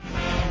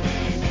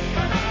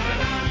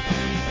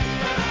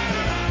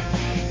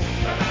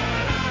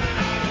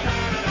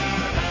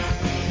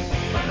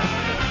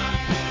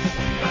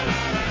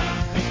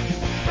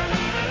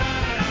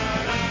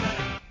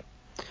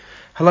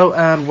Hello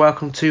and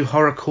welcome to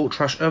Horror Cult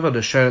Trash Over,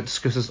 the show that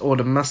discusses all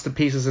the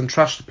masterpieces and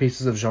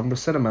trashpieces of genre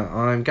cinema.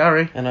 I'm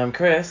Gary. And I'm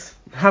Chris.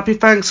 Happy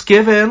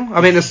Thanksgiving.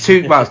 I mean, it's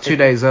 2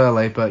 days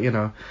early, but you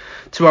know.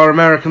 To our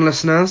American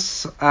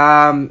listeners,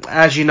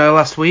 as you know,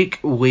 last week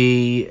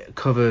we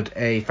covered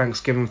a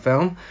Thanksgiving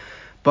film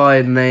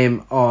by the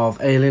name of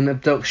Alien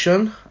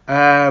Abduction.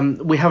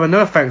 We have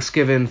another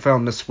Thanksgiving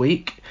film this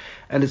week,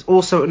 and it's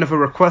also another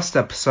request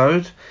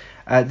episode.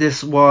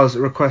 This was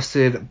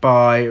requested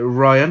by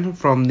Ryan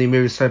from the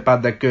Movies So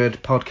Bad They're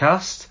Good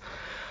podcast.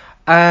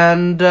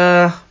 And,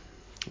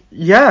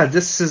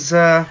 this is...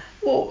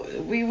 Well,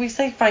 we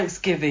say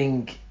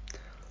Thanksgiving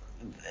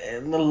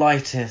in the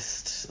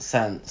lightest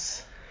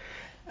sense.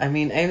 I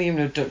mean, Alien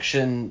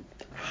Abduction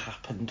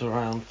happened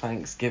around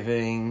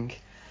Thanksgiving.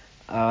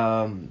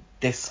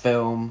 This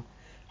film,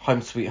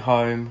 Home Sweet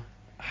Home,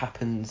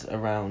 happens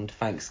around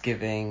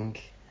Thanksgiving.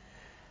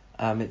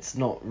 It's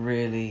not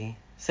really...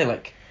 Say,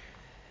 like...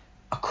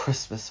 a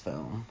Christmas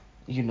film,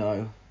 you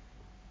know,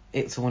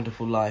 It's a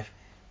Wonderful Life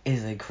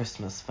is a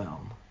Christmas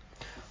film.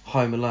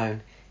 Home Alone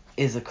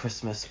is a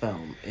Christmas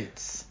film.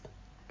 It's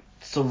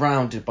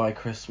surrounded by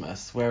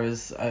Christmas,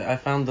 whereas I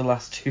found the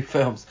last two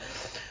films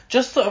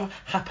just sort of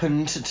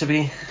happened to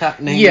be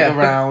happening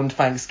around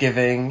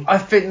Thanksgiving. I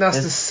think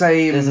that's the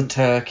same... There's a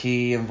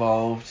turkey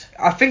involved.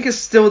 I think it's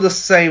still the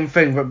same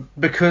thing, but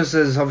because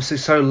there's obviously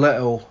so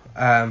little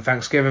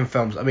Thanksgiving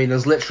films, I mean,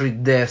 there's literally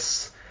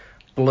this,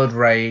 Blood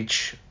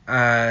Rage...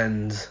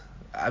 and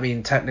I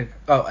mean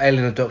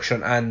Alien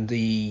Abduction and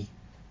the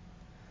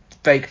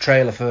fake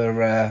trailer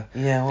for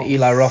the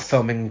Eli Roth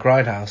film in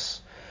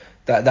Grindhouse.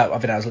 That I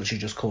think that was literally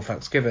just called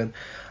Thanksgiving.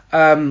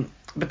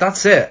 But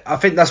that's it. I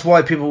think that's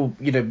why people,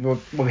 you know,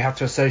 when we have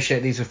to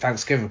associate these with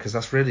Thanksgiving, because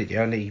that's really the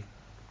only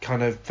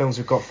kind of films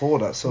we've got for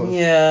that sort of.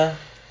 Yeah.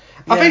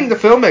 I think the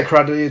filmmaker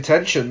had the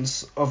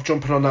intentions of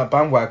jumping on that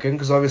bandwagon,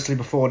 because obviously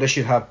before this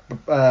you'd had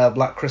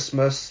Black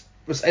Christmas.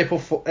 Was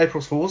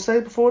April's Fool's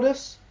Day before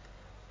this?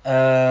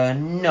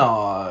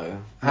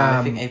 No.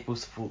 I think April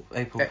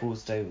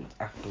Fool's Day was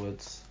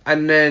afterwards.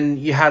 And then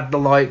you had the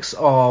likes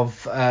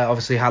of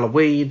obviously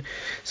Halloween.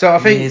 So I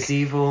think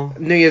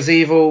New Year's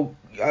Evil,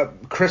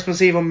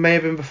 Christmas Evil may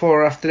have been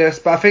before or after this,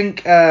 but I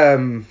think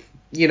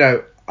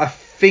I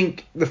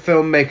think the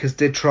filmmakers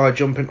did try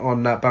jumping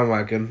on that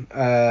bandwagon.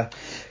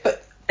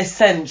 But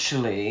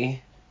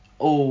essentially,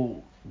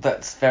 all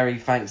that's very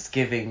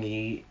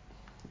Thanksgiving-y,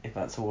 if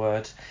that's a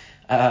word.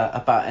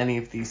 About any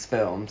of these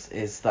films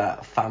is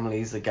that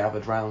families are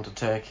gathered round a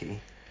turkey.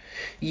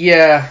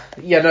 Yeah,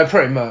 no,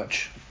 pretty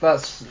much.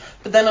 But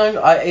then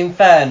in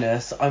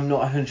fairness, I'm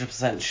not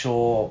 100%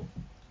 sure.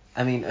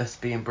 I mean, us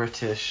being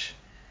British,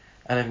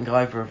 I don't think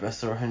either of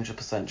us are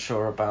 100%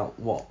 sure about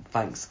what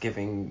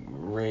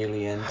Thanksgiving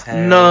really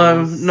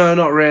entails. No,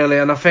 not really.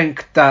 And I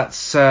think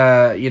that's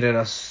I think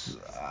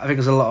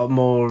there's a lot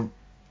more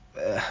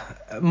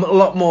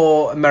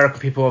American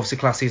people obviously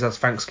class these as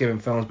Thanksgiving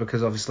films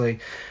because obviously.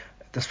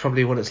 That's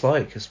probably what it's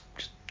like. It's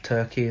just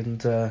turkey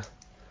and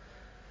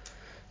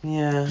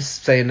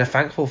saying they're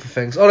thankful for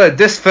things. Oh no,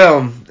 this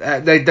film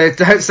they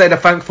don't say they're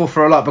thankful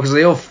for a lot because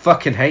they all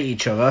fucking hate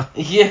each other.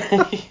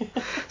 Yeah.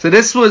 So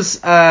this was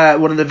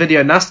one of the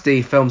Video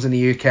Nasty films in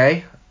the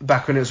UK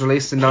back when it was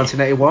released in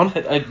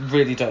 1981. I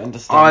really don't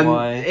understand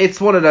why. It's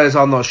one of those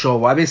I'm not sure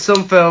why. I mean,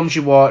 some films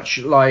you watch,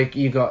 like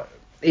you got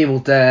Evil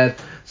Dead,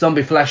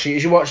 Zombie Flesh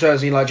Eaters, you watch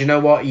those and you're like, do you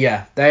know what?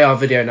 Yeah, they are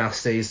Video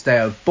Nasties. They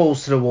are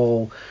balls to the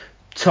wall.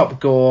 Top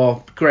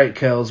gore, great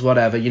kills,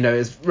 whatever,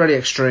 it's really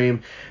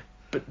extreme.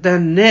 But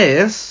then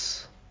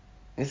this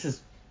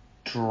is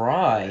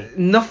dry.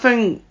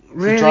 Nothing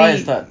really... As dry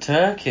as that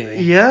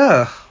turkey.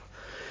 Yeah.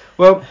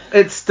 Well,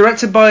 it's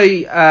directed by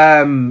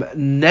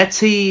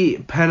Nettie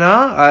Penner.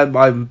 I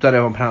don't know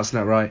if I'm pronouncing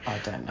that right. I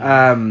don't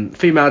know.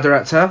 Female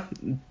director.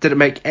 Didn't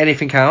make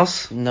anything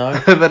else. No.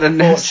 But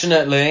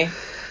Fortunately.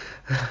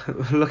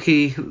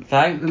 Lucky.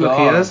 Thank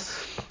lucky God.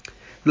 us.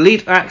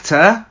 Lead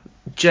actor...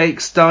 Jake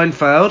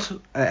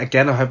Steinfeld,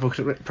 again I hope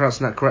I'm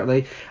pronouncing that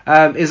correctly,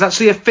 is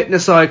actually a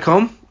fitness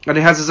icon and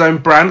he has his own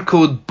brand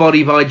called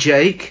Body by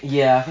Jake.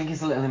 Yeah, I think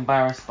he's a little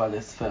embarrassed by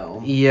this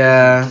film.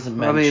 Yeah, doesn't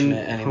mention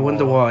it anymore. I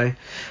wonder why.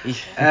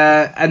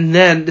 And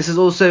then this is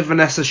also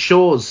Vanessa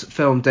Shaw's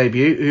film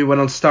debut, who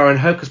went on to star in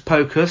Hocus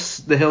Pocus,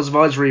 the Hills of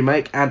Eyes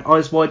remake, and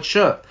Eyes Wide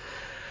Shut.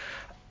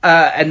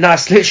 And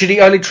that's literally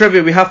the only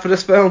trivia we have for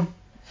this film.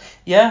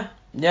 Yeah,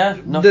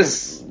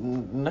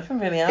 nothing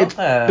really out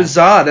there. It's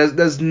bizarre.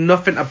 There's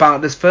nothing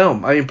about this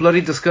film. I mean,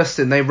 bloody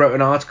disgusting. They wrote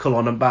an article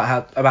on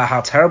about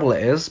how terrible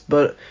it is,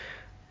 but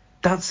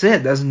that's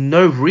it. There's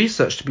no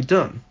research to be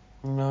done.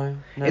 No,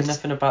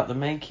 nothing about the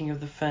making of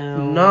the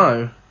film.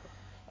 No.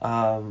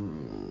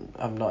 I'm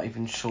not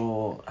even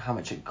sure how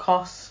much it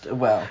cost.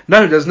 Well,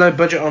 no, there's no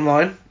budget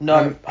online.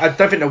 No, I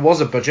don't think there was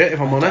a budget. If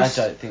I'm honest,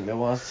 I don't think there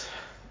was.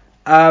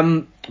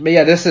 But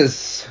yeah, this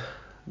is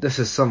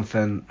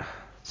something.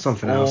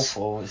 Something else.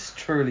 Awful. It's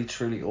truly,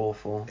 truly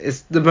awful.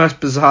 It's the most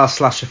bizarre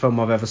slasher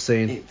film I've ever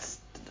seen. It's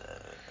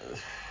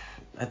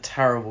a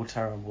terrible,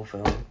 terrible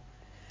film.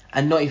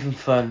 And not even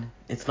fun.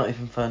 It's not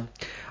even fun.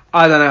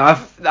 I don't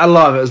know. A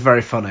lot of it was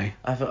very funny.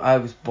 I thought I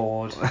was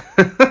bored.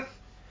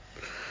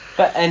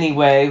 But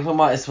anyway, we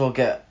might as well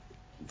get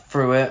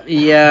through it.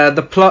 Yeah,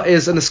 the plot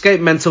is an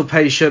escaped mental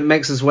patient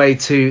makes his way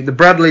to the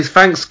Bradleys'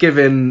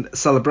 Thanksgiving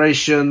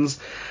celebrations,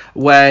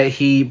 where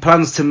he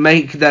plans to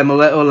make them a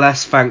little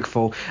less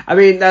thankful. I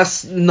mean,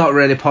 that's not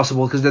really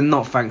possible because they're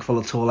not thankful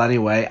at all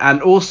anyway.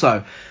 And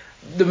also,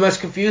 the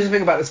most confusing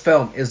thing about this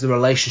film is the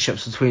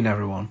relationships between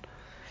everyone.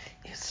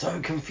 It's so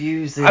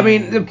confusing. I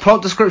mean, the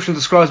plot description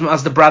describes them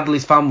as the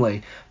Bradleys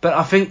family, but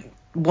I think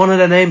one of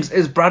their names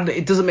is Bradley.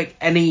 It doesn't make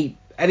any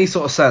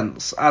sort of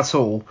sense at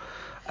all.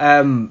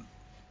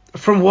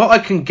 From what I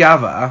can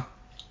gather,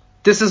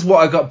 this is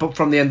what I got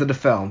from the end of the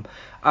film.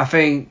 I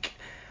think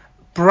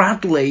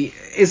Bradley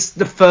is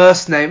the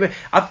first name.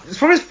 It's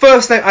from his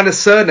first name and his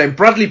surname.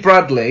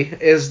 Bradley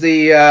is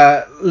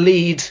the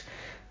lead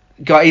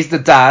guy. He's the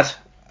dad.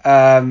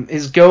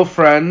 His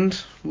girlfriend,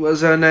 what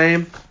was her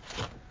name?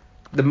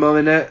 The mum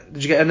in it.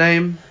 Did you get her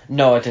name?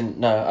 No, I didn't.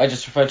 No, I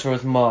just referred to her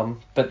as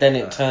mum. But then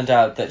it turned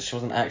out that she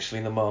wasn't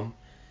actually the mum.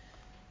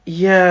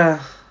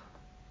 Yeah.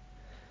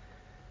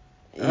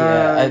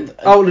 Yeah.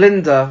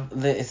 Linda.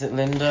 Is it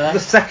Linda? The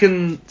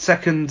second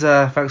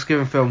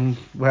Thanksgiving film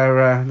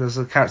where there's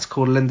a character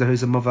called Linda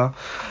who's a mother.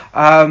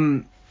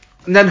 And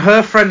then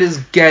her friend is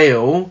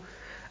Gail.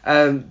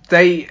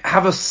 They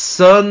have a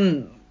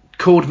son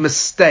called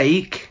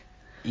Mistake.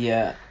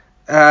 Yeah.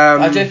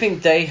 I don't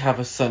think they have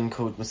a son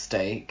called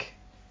Mistake.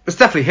 It's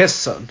definitely his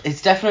son.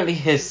 It's definitely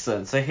his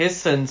son. So his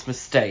son's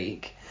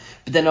Mistake.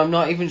 But then I'm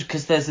not even,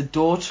 because there's a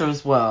daughter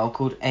as well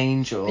called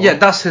Angel. Yeah,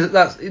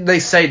 they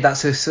say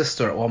that's his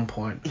sister at one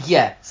point.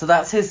 Yeah, so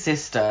that's his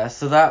sister.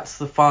 So that's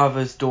the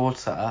father's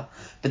daughter.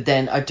 But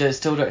then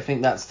still don't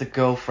think that's the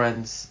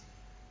girlfriend's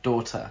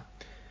daughter.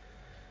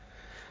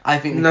 I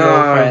think the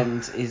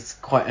girlfriend is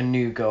quite a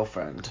new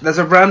girlfriend. There's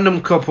a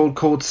random couple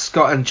called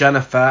Scott and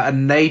Jennifer,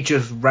 and they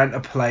just rent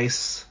a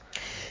place.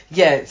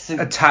 Yeah, it's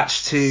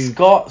attached to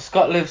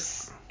Scott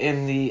lives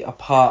in the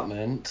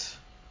apartment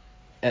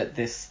at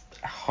this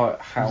house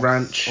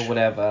ranch or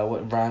whatever,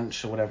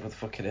 the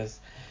fuck it is.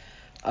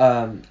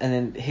 And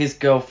then his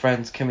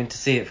girlfriend's coming to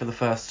see it for the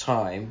first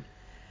time.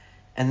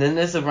 And then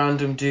there's a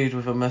random dude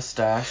with a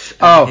mustache.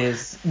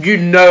 You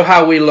know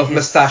how we love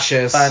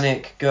mustaches.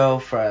 Hispanic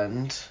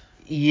girlfriend.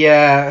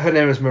 Yeah, her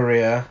name is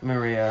Maria.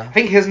 I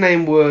think his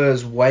name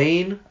was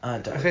Wayne. I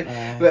don't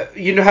know. But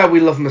you know how we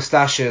love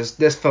mustaches.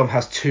 This film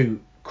has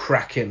two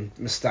cracking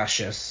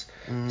mustaches.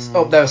 It's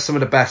up there with some of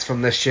the best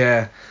from this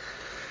year.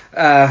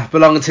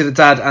 Belonging to the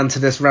dad and to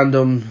this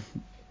random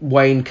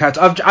Wayne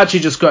character. I've actually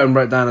just got him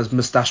wrote down as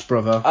Mustache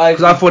Brother.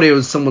 Because I thought he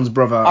was someone's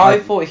brother. I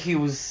thought he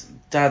was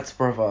Dad's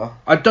brother.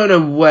 I don't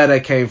know where they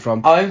came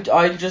from. I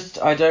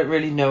don't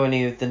really know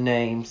any of the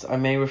names. I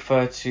may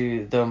refer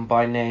to them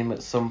by name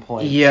at some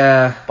point.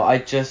 Yeah. But I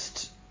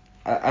just,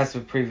 as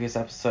with previous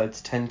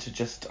episodes, tend to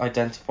just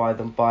identify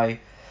them by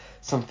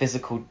some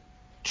physical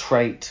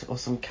trait or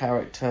some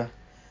character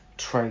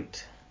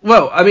trait.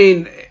 Well, I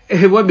mean,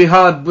 it won't be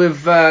hard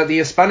with the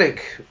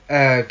Hispanic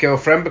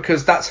girlfriend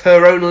because that's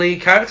her only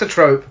character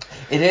trope.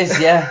 It is,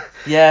 yeah.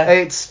 Yeah.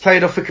 It's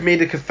played off a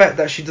comedic effect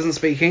that she doesn't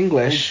speak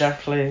English.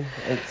 Exactly.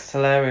 It's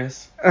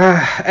hilarious.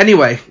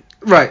 Anyway,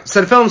 right.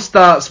 So the film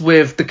starts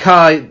with the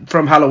car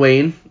from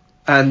Halloween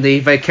and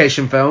the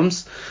vacation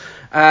films.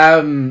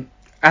 And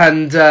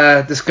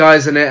this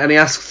guy's in it and he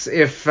asks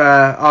if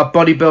our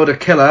bodybuilder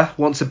killer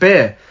wants a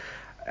beer.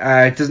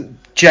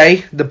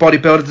 Jay, the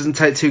bodybuilder, doesn't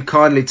take too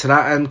kindly to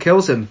that and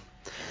kills him.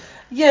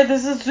 Yeah,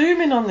 there's a zoom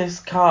in on this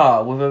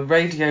car with a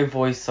radio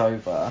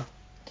voiceover,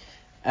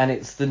 and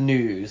it's the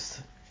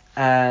news.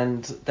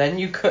 And then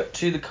you cut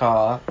to the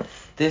car.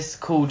 This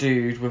cool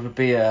dude with a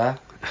beer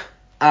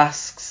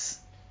asks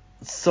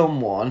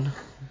someone,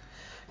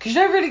 because you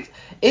don't really,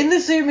 in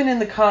the zoom in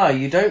the car,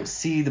 you don't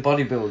see the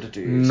bodybuilder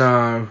dude.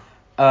 No.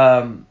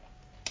 And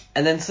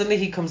then suddenly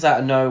he comes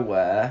out of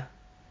nowhere.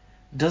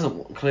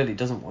 Clearly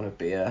doesn't want a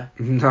beer.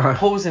 No.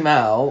 Pulls him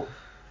out.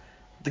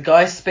 The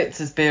guy spits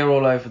his beer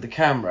all over the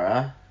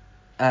camera,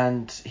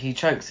 and he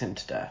chokes him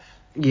to death.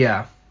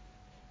 Yeah.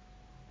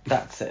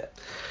 That's it.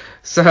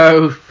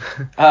 So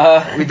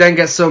we then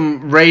get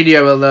some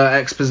radio alert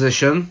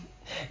exposition.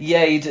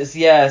 Yeah, he does.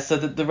 Yeah, so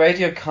the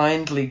radio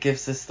kindly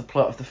gives us the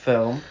plot of the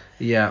film.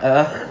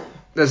 Yeah.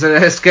 There's an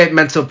escaped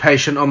mental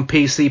patient on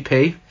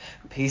PCP.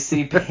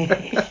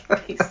 PCP.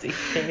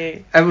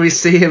 And we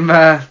see him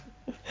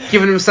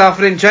giving himself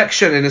an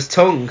injection in his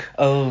tongue.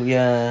 Oh,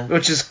 yeah.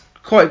 Which is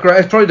quite great.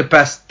 It's probably the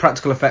best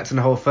practical effect in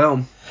the whole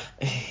film.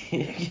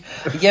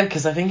 Yeah,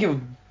 because I think it was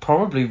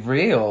probably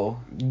real.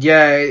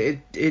 Yeah,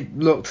 it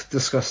looked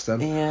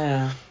disgusting.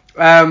 Yeah.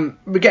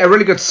 We get a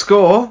really good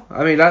score.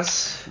 I mean,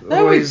 that's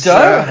always... we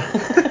don't.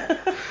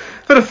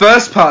 For the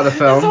first part of the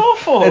film. It's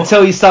awful.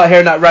 Until you start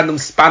hearing that random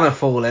spanner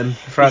falling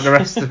throughout the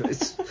rest of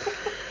it.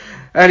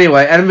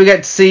 Anyway, and we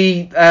get to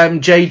see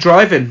Jay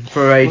driving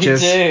for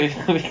ages.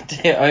 We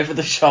do over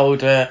the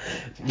shoulder.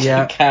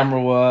 Yeah.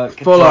 Camera work.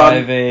 Full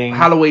driving. on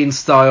Halloween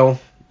style.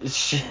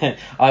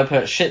 I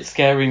put shit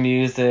scary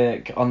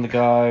music on the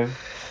go.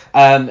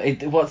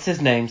 What's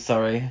his name?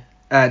 Sorry.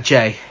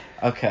 Jay.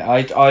 Okay,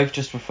 I've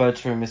just referred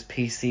to him as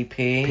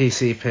PCP.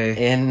 PCP.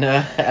 And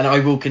I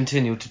will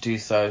continue to do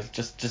so.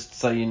 Just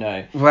so you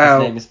know,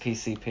 Well, his name is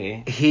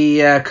PCP. He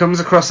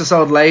comes across this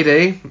old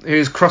lady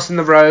who's crossing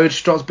the road.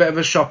 She drops a bit of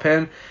her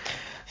shopping,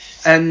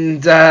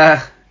 and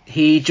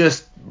he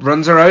just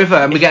runs her over,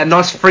 and we get a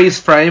nice freeze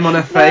frame on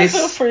her face. Nice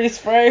little freeze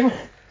frame.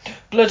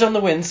 Blood on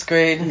the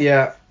windscreen.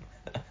 Yeah.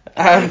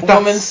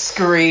 Woman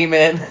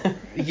screaming.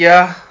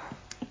 Yeah.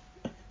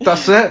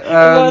 That's it.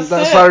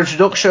 That's our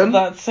introduction.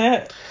 That's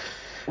it.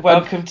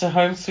 Welcome to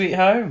Home Sweet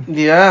Home.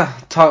 Yeah,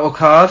 title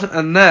card.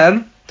 And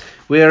then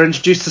we are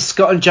introduced to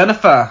Scott and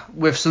Jennifer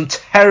with some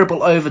terrible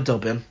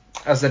overdubbing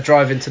as they're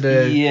driving to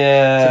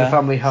the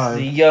family home.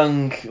 The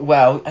young,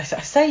 well, I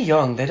say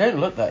young, they don't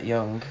look that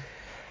young.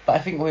 But I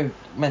think we're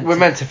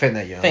meant to think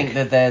they're young. Think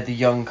that they're the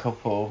young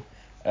couple,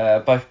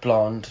 both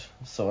blonde.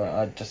 So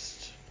I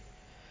just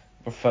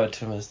referred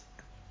to them as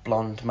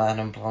blonde man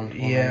and blonde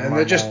woman. Yeah, and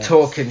they're just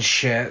talking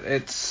shit.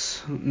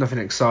 It's nothing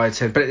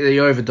exciting, but the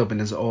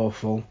overdubbing is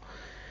awful.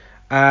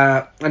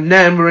 And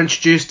then we're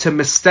introduced to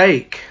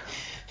Mistake.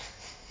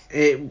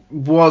 It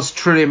was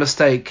truly a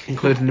mistake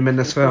including him in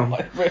this film.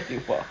 It really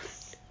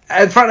was.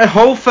 In fact, the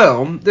whole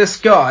film, this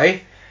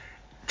guy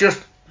just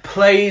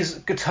plays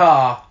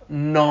guitar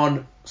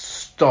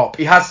non-stop.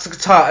 He has the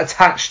guitar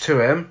attached to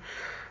him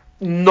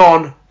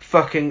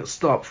non-fucking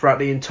stop throughout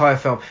the entire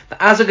film. Now,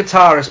 as a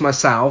guitarist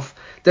myself,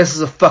 this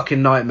is a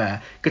fucking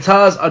nightmare.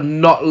 Guitars are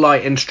not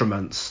light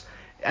instruments.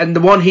 And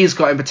the one he's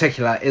got in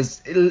particular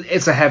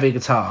it's a heavy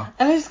guitar.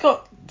 And he's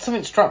got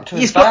something strapped to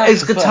his He's back. got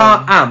his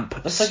guitar amp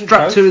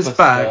strapped to his Ghostbuster.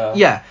 back.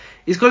 Yeah,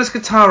 he's got his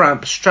guitar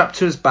amp strapped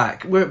to his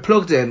back. We're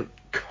plugged in,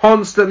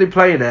 constantly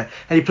playing it,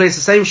 and he plays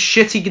the same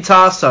shitty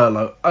guitar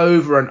solo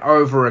over and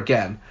over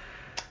again.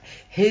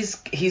 He's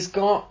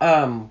got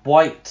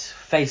white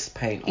face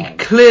paint on. He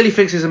clearly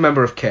thinks he's a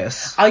member of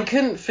Kiss. I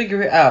couldn't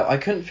figure it out. I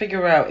couldn't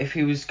figure out if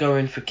he was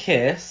going for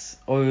Kiss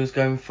or he was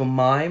going for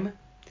Mime.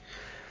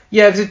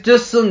 Yeah, because he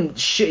does some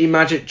shitty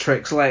magic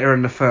tricks later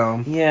in the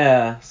film.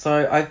 Yeah,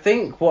 so I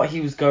think what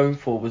he was going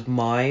for was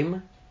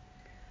Mime,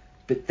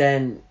 but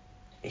then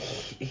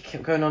he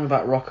kept going on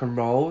about rock and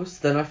rolls.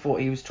 Then I thought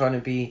he was trying to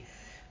be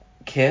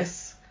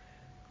Kiss,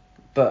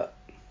 but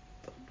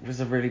it was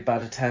a really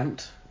bad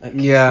attempt at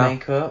Kiss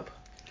makeup.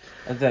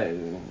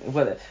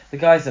 Well, the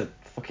guy's a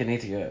fucking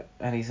idiot,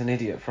 and he's an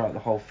idiot throughout the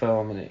whole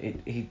film,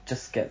 and he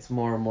just gets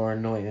more and more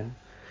annoying.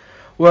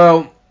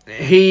 Well,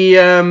 he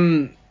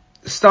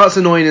starts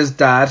annoying his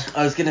dad.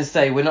 I was gonna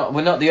say we're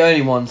not the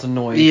only ones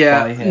annoyed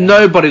by him.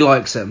 Nobody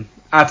likes him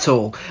at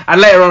all. And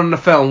later on in the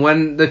film,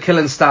 when the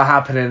killings start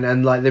happening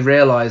and like they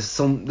realise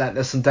that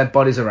there's some dead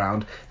bodies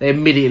around, they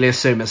immediately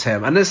assume it's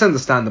him, and it's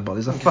understandable.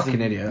 He's a fucking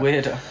idiot.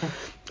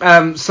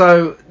 Weirdo.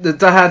 So the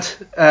dad,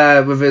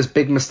 with his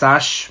big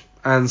moustache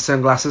and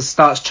sunglasses,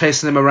 starts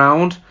chasing him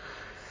around.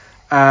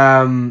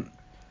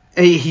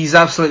 He's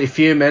absolutely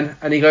fuming,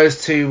 and he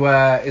goes to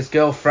his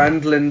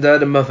girlfriend Linda,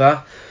 the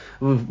mother.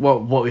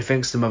 What we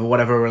think's the mother,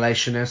 whatever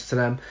relation is to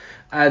them,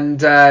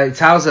 and he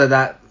tells her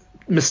that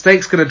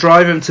Mistake's going to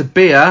drive him to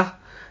beer,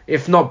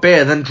 if not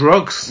beer, then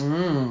drugs.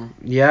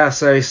 Yeah,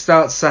 so he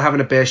starts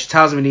having a beer. She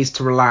tells him he needs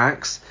to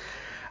relax.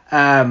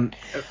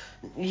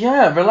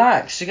 Yeah,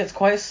 relax. She gets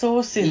quite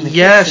saucy in the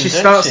kitchen, she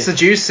starts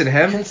seducing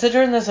him.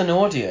 Considering there's an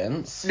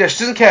audience. Yeah, she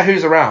doesn't care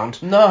who's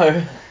around.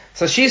 No.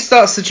 So she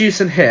starts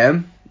seducing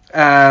him.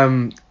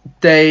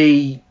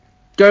 They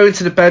go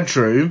into the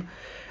bedroom.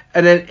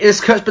 And then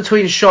it's cuts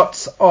between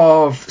shots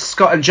of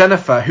Scott and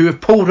Jennifer, who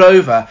have pulled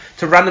over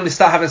to randomly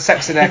start having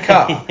sex in their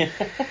car.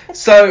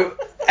 So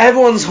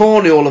everyone's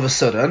horny all of a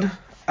sudden,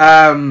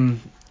 and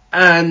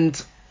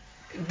then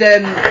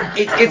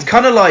it's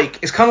kind of like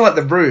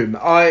The Room.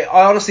 I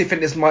honestly think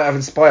this might have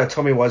inspired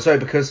Tommy Wiseau,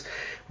 because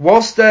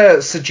whilst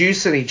they're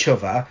seducing each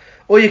other,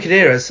 all you can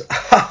hear is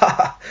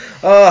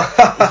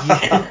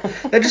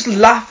they're just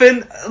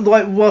laughing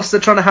like whilst they're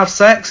trying to have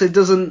sex.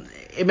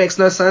 It makes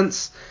no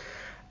sense.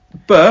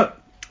 But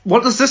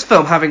what does this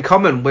film have in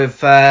common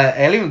with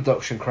Alien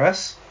Abduction,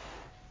 Chris?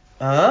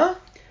 You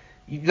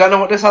don't know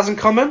what this has in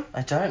common?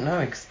 I don't know.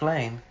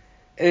 Explain.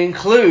 It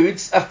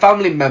includes a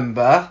family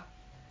member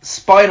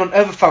spying on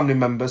other family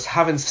members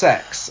having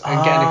sex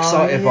and getting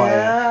excited by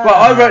it. Well,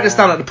 I wrote this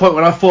down at the point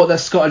when I thought that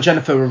Scott and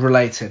Jennifer were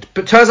related.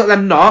 But turns out they're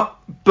not,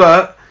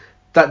 but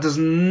that does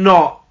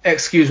not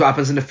excuse what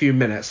happens in a few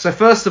minutes. So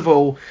first of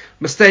all,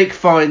 Mistake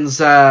finds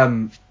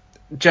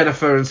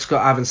Jennifer and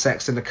Scott having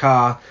sex in the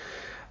car.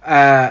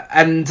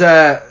 And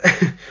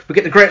we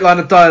get the great line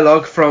of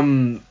dialogue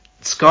from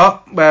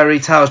Scott where he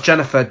tells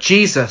Jennifer,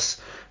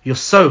 "Jesus, you're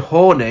so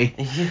horny."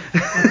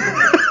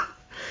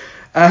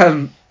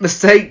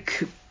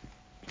 Mistake,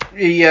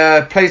 he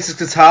plays his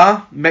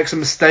guitar, makes a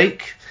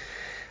mistake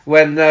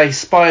when he's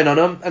spying on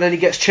him, and then he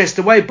gets chased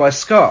away by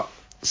Scott.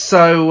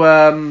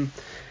 So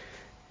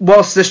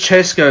whilst this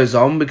chase goes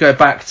on, we go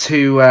back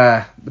to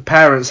the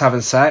parents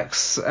having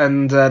sex,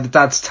 and the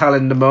dad's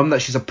telling the mum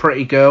that she's a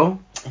pretty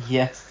girl.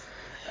 Yes.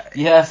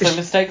 Yeah, so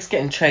Mistake's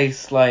getting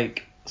chased,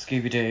 like,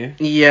 Scooby-Doo.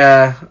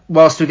 Yeah,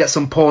 whilst we get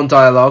some porn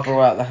dialogue.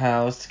 Throughout the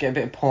house to get a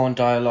bit of porn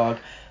dialogue.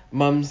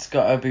 Mum's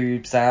got her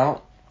boobs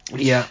out.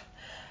 Which Yeah.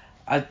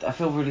 I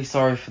feel really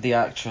sorry for the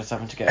actress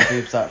having to get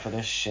her boobs out for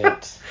this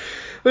shit.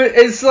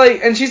 It's like,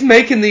 and she's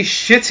making these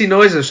shitty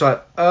noises. She's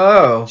like,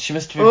 oh. She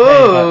must have been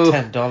paid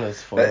about $10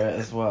 for it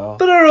as well.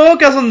 But her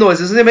orgasm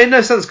noises, they made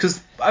no sense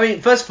because, I mean,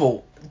 first of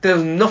all, there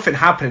was nothing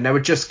happening. They were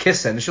just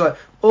kissing. And she's like,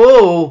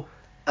 oh,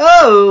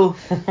 oh,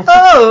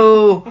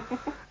 oh.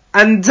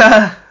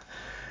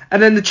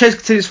 And then the chase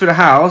continues through the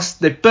house.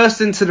 They burst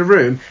into the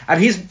room,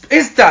 and his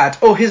dad,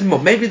 or his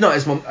mum, maybe not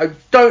his mum, I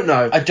don't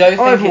know. I don't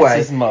think it's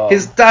his mum.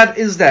 His dad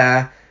is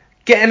there,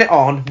 getting it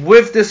on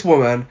with this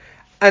woman,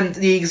 and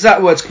the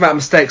exact words come out of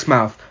Mistake's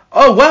mouth.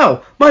 Oh,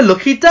 wow, my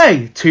lucky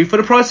day. 2 for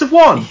the price of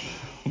 1.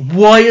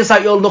 Why is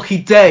that your lucky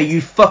day, you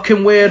fucking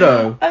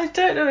weirdo? I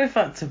don't know if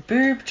that's a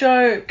boob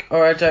joke,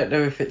 or I don't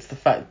know if it's the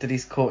fact that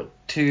he's caught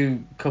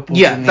 2 couples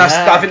in the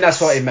I think that's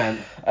what he meant.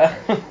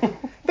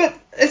 But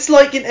it's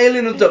like in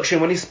Alien Abduction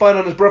when he's spying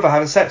on his brother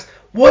having sex.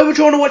 Why would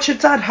you want to watch your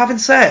dad having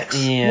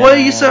sex? Yeah. Why are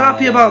you so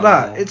happy about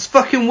that? It's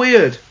fucking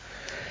weird.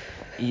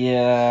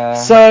 Yeah.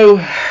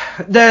 So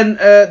then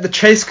the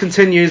chase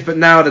continues, but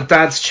now the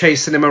dad's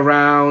chasing him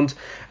around,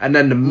 and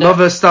then the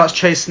mother starts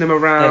chasing him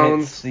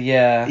around.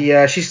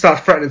 Yeah, she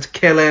starts threatening to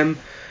kill him.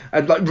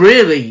 And like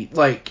really,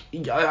 like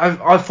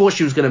I thought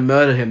she was gonna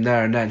murder him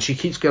there and then. She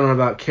keeps going on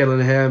about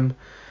killing him.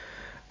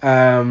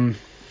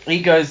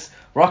 He goes,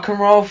 rock and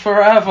roll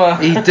forever.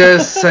 He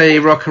does say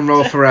rock and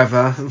roll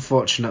forever,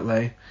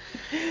 unfortunately.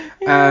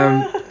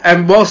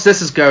 And whilst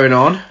this is going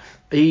on,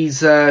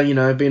 he's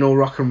being all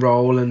rock and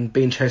roll and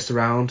being chased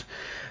around.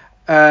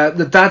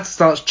 The dad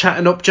starts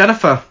chatting up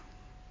Jennifer.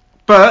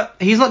 But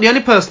he's not the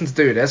only person to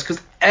do this,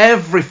 because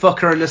every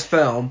fucker in this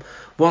film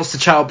wants to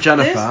chat up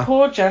Jennifer. This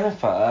poor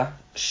Jennifer,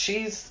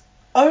 she's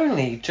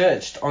only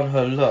judged on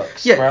her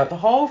looks throughout the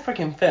whole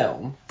freaking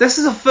film. This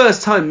is the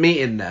first time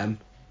meeting them,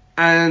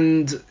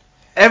 and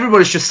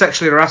everybody's just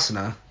sexually harassing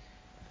her.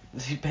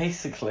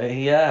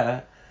 Basically,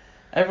 yeah.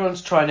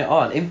 Everyone's trying it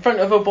on in front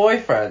of her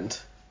boyfriend.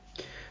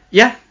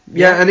 Yeah,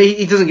 and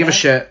he doesn't give a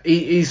shit.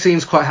 He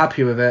seems quite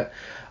happy with it.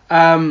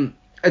 And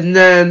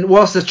then,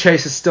 whilst the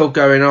chase is still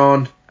going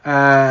on,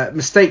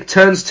 Mistake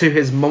turns to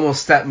his mum or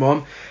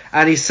stepmom,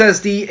 and he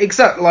says the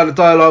exact line of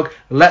dialogue,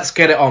 "Let's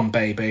get it on,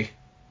 baby."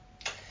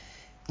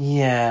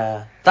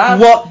 Yeah.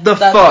 What the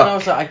fuck? When I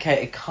was like,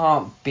 okay, it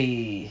can't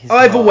be his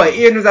Either mum. way,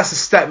 even if that's a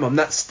stepmom,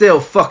 that's still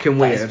fucking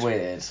weird. That is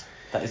weird.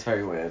 That is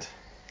very weird.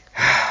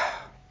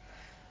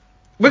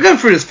 We're going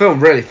through this film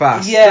really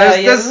fast.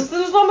 There's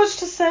not much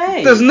to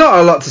say. There's not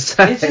a lot to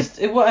say. It's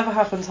just, whatever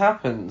happens,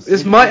 happens.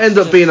 This might end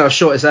up being our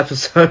shortest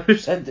episode.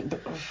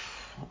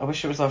 I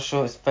wish it was our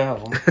shortest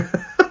film.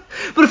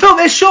 But the film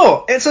is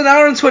short. It's an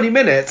hour and 20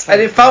 minutes,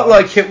 and it felt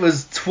like it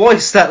was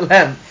twice that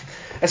length.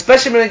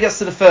 Especially when it gets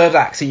to the third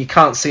act, so you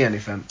can't see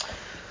anything.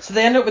 So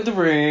they end up with the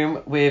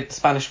room with the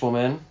Spanish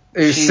woman.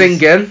 Who's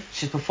singing.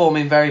 She's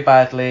performing very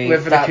badly.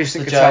 With an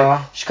acoustic guitar.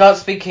 Joke. She can't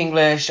speak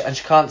English, and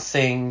she can't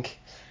sing.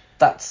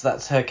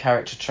 That's her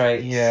character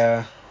trait.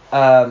 Yeah.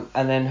 And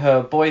then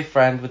her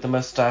boyfriend with the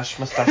mustache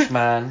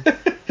man,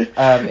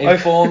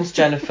 informs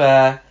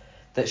Jennifer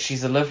that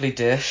she's a lovely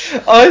dish.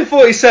 I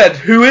thought he said,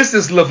 "Who is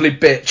this lovely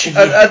bitch?"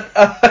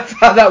 I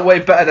found that way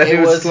better than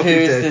who is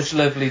this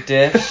lovely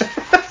dish.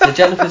 So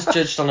Jennifer's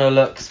judged on her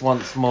looks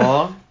once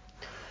more.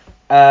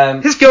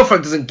 His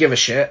girlfriend doesn't give a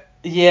shit.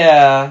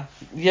 Yeah.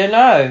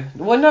 No.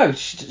 Well, no,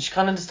 she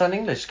can't understand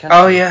English, can she?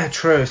 Oh, yeah,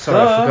 true. Sorry,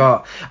 I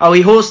forgot. Oh,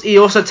 he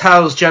also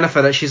tells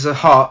Jennifer that she's a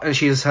hot and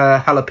she's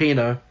her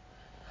jalapeno.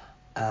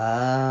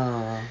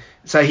 Oh.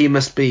 So he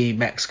must be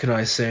Mexican,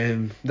 I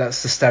assume.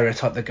 That's the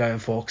stereotype they're going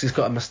for, because he's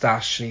got a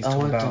moustache and he's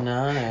talking about... I don't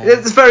know.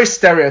 It's very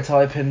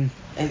stereotyping.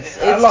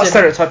 It's a lot of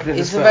stereotyping in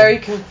this film. It's a very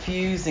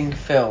confusing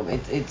film.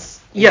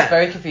 It's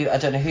very confusing. I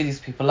don't know who these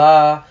people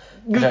are.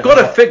 You've got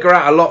to figure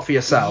out a lot for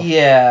yourself.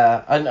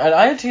 Yeah, and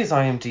I had to use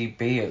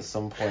IMDb at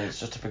some points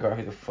just to figure out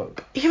who the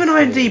fuck. Even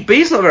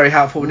IMDb's not very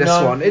helpful with this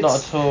one.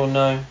 Not at all.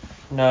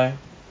 No.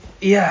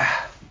 Yeah.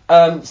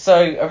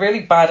 So a really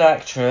bad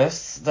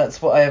actress.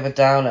 That's what I have it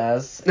down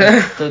as.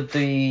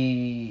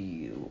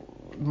 the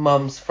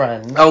mum's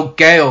friend. Oh,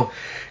 Gail.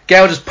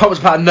 Gail just pops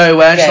up out of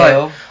nowhere. And she's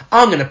like,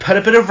 I'm gonna put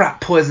a bit of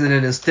rat poison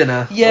in his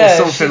dinner. Yeah,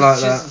 or something like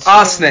that. She's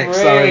arsenic. A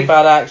really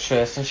bad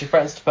actress, and she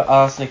threatens to put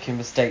arsenic in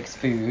Mistake's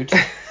food.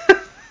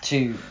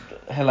 To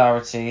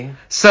hilarity.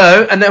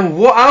 So, and then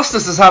what else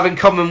does this have in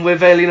common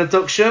with Alien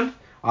Abduction?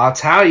 I'll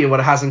tell you what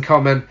it has in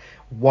common.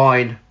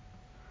 Wine.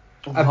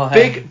 A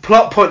big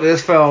plot point of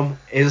this film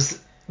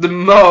is the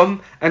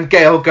mum and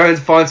Gail going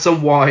to find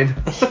some wine.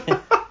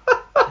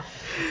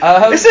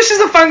 Is this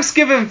just a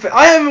Thanksgiving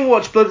I haven't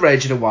watched Blood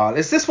Rage in a while.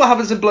 Is this what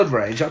happens in Blood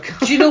Rage? Do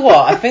you know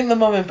what? I think the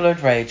mum in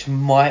Blood Rage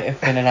might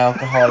have been an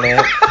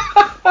alcoholic.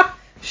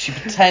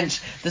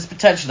 There's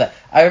potential there.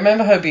 I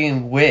remember her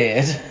being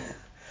weird.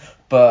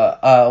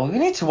 But we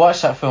need to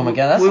watch that film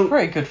again. That's a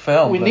pretty good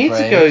film. We need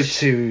to go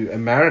to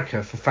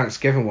America for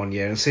Thanksgiving one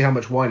year and see how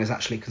much wine is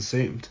actually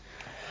consumed.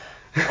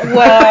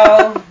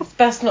 Well, it's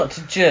best not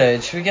to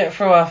judge. We get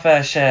through our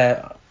fair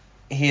share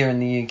here in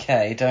the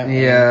UK, don't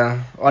we?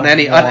 Yeah, on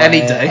any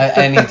day.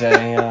 Any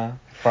day, yeah.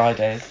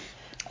 Fridays.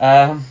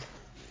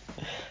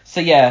 So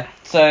yeah,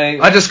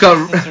 I just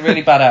got. She's a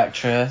really bad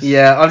actress.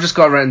 Yeah, I've just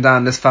got written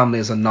down. This family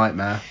is a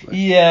nightmare.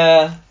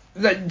 Yeah.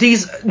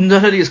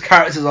 None of these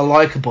characters are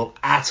likable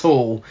at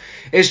all.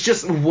 It's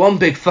just one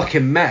big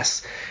fucking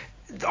mess.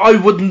 I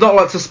would not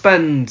like to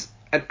spend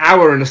an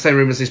hour in the same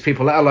room as these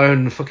people, let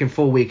alone a fucking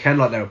full weekend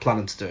like they were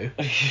planning to do.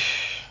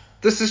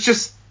 This is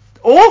just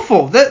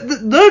awful.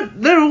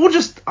 They're all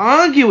just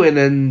arguing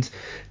and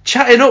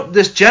chatting up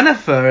this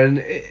Jennifer, and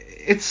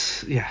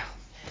it's yeah.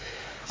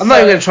 I'm not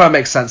even going to try and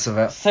make sense of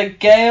it. So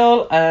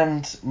Gail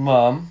and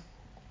Mum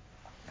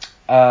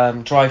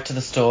drive to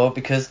the store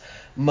because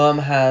Mum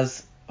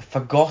has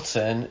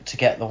forgotten to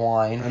get the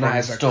wine from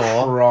the store.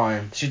 A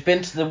crime. She'd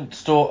been to the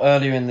store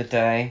earlier in the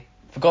day,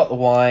 forgot the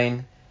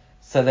wine,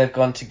 so they've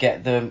gone to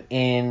get them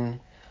in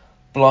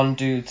Blonde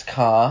Dude's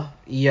car.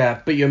 Yeah,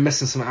 but you're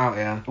missing something out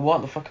here.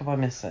 What the fuck am I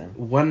missing?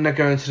 When they're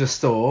going to the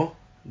store,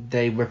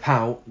 they whip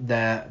out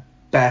their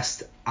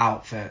best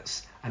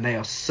outfits, and they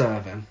are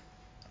serving.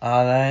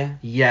 Are they?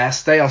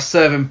 Yes, they are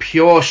serving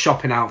pure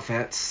shopping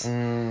outfits.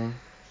 That's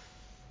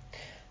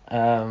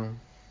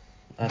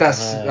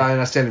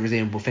the only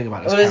redeemable thing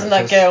about this. Well, isn't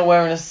that Gail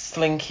wearing a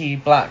slinky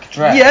black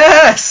dress?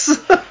 Yes!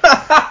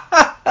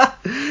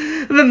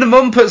 And then the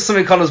mum puts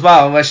something on as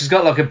well, where she's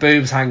got like her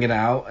boobs hanging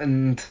out,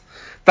 and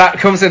that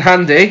comes in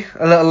handy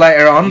a little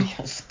later on.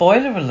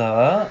 Spoiler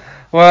alert.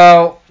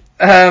 Well,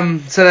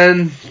 so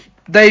then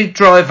they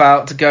drive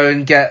out to go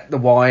and get the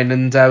wine,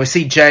 and we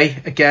see Jay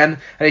again,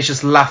 and he's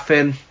just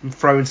laughing and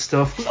throwing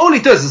stuff. All he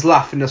does is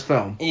laugh in this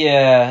film.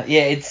 Yeah,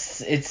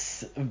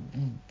 it's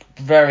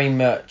very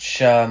much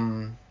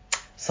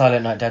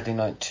Silent Night, Deadly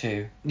Night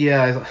 2.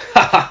 Yeah, he's like,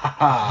 ha ha ha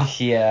ha.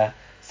 Yeah.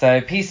 So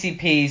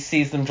PCP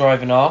sees them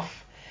driving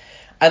off,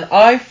 and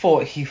I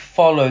thought he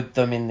followed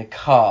them in the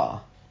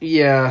car.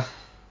 Yeah.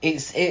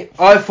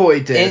 I thought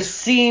he did. It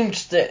seemed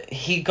that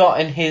he got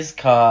in his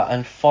car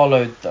and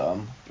followed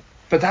them.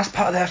 But that's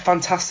part of their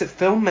fantastic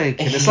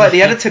filmmaking. It's like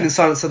the editing in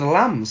Silence of the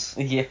Lambs.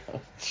 Yeah,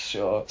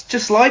 sure. It's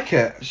just like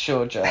it.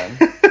 Sure, John.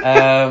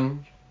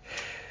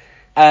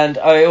 And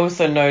I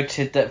also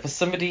noted that for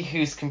somebody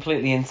who's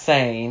completely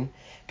insane,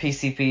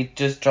 PCP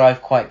does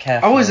drive quite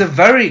carefully. Oh, he's a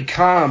very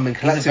calm and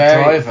collected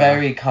driver.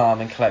 Very calm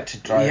and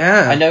collected driver.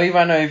 Yeah. I know he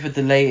ran over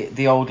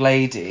the old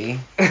lady.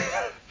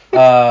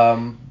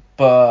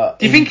 But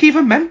do you think he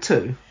even meant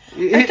to?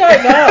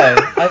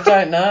 I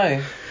don't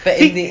know. But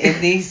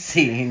in these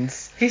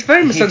scenes, he's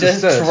very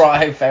misunderstood. He does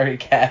drive very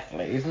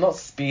carefully. He's not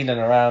speeding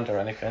around or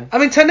anything. I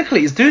mean,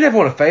 technically, he's doing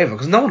everyone a favour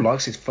because no one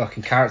likes his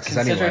fucking characters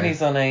anyway. Considering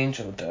he's on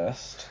angel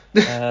dust.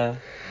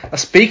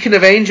 Speaking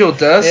of angel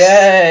dust,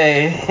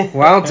 yay!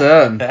 Well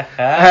done.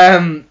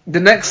 The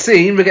next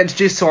scene, we get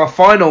introduced to our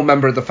final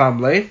member of the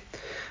family,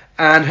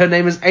 and her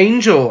name is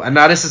Angel. And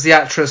now this is the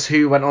actress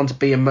who went on to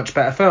be in much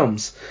better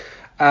films.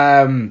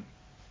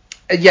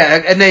 Yeah,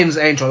 her name's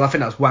Angel. I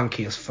think that's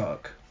wanky as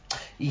fuck.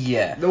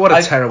 Yeah. What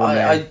a terrible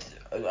name.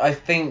 I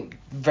think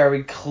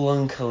very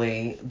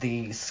clunkily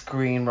the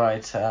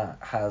screenwriter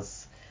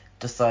has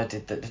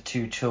decided that the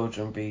two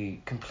children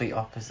be complete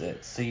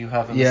opposites. So you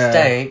have a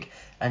mistake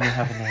and you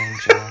have an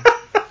angel.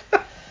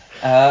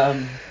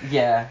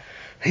 Yeah.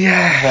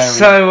 Yeah. Very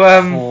so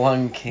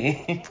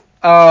clunky.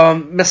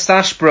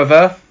 Moustache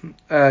brother,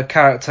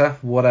 character,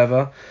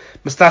 whatever,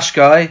 moustache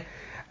guy,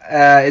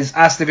 is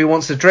asked if he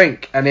wants a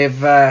drink and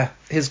if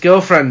his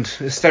girlfriend,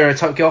 his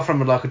stereotype girlfriend,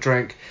 would like a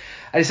drink,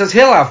 and he says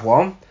he'll have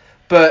one,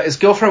 but his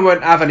girlfriend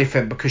won't have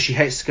anything because she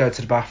hates to go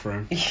to the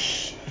bathroom.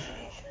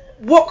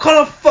 What kind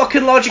of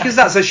fucking logic is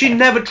that? So she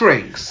never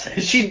drinks.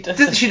 She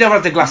never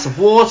has a glass of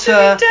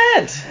water. She'd be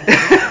dead.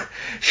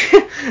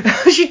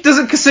 She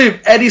doesn't consume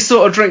any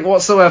sort of drink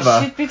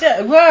whatsoever. She'd be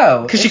dead.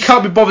 Well, because she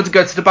can't be bothered to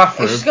go to the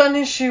bathroom. If she's got an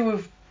issue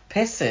with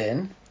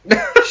pissing,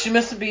 she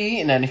mustn't be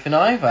eating anything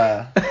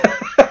either.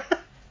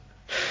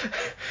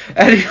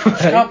 Anyway,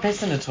 she can't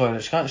piss in the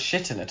toilet. She can't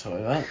shit in the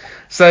toilet.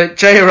 So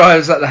Jay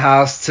arrives at the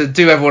house to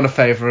do everyone a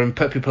favour and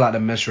put people out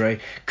of misery.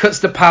 Cuts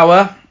the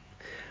power.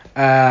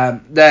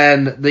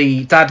 Then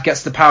the dad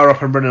gets the power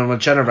up and running on a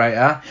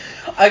generator.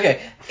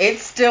 Okay,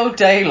 it's still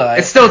daylight.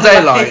 It's still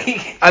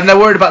daylight, and they're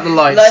worried about the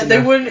lights like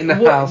in the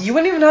house. You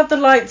wouldn't even have the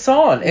lights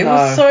on. It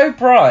was so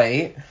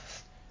bright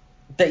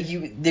that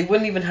they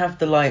wouldn't even have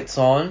the lights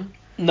on.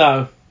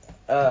 No.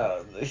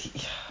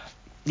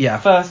 Yeah.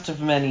 First of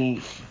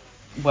many,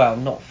 well,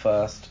 not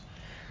first,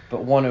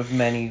 but one of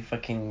many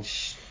fucking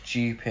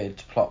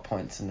stupid plot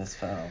points in this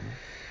film.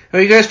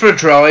 Well, he goes for a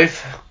drive.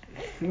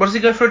 What does he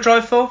go for a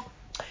drive for?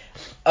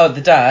 Oh,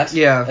 the dad.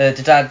 Yeah.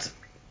 The dad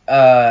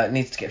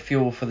needs to get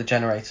fuel for the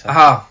generator.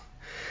 Aha.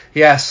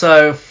 Yeah,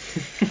 so...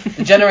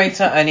 The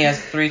generator only has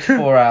 3 to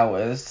 4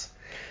 hours.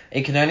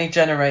 It can only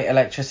generate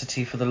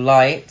electricity for the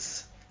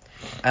lights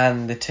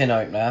and the tin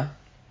opener,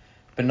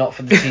 but not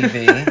for the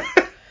TV,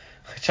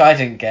 which I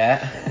didn't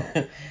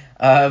get.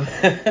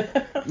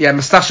 Yeah,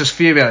 Moustache is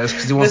fuming at us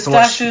because he wants to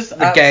watch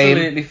the game.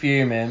 Absolutely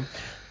fuming.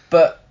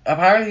 But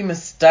apparently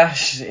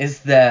Moustache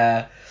is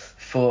there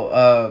for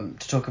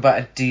to talk about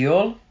a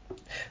deal.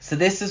 So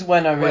this is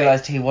when I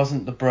realised he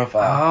wasn't the brother.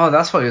 Oh,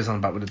 that's what he was on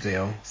about with the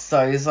deal.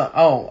 So he's like,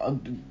 oh,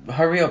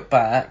 hurry up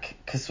back,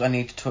 because I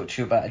need to talk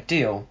to you about a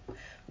deal.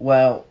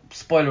 Well,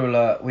 spoiler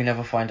alert, we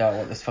never find out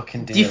what this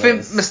fucking deal is. Do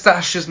you think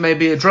Moustache is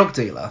maybe a drug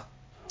dealer?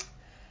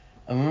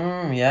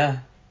 Yeah.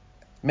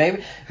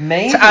 Maybe.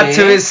 To add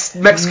to his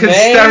Mexican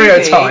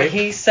stereotype.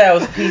 He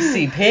sells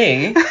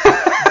PCP,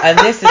 and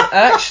this is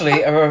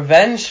actually a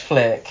revenge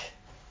flick.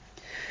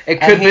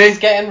 It could be. He's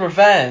getting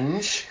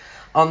revenge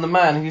on the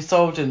man who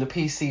sold him the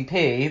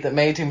PCP that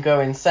made him go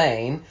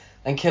insane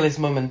and kill his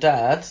mum and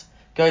dad,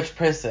 go to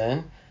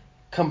prison,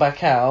 come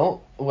back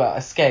out,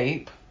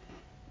 escape,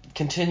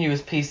 continue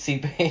his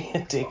PCP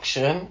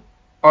addiction.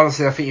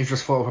 Honestly, I think you've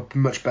just thought of a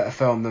much better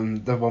film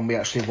than the one we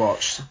actually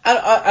watched. And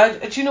I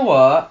do you know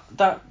what?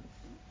 That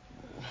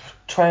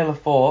trail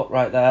of thought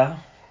right there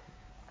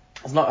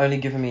has not only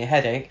given me a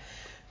headache,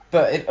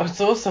 but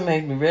it's also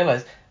made me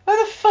realise,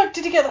 where the fuck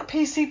did he get that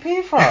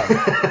PCP from?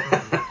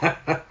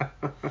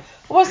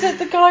 Was it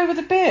the guy with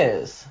the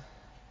beers?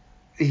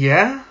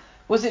 Yeah?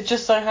 Was it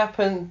just so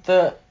happened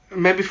that...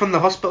 Maybe from the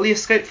hospital he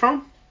escaped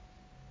from?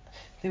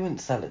 They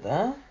wouldn't sell it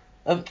there.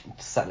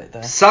 Sell it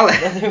there. Sell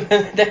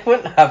it? They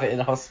wouldn't have it in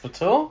a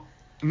hospital.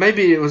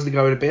 Maybe it was the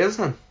guy with the beers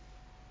then.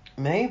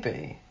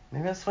 Maybe.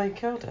 Maybe that's why he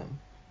killed him.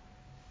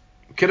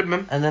 Could have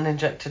been. And then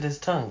injected his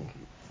tongue.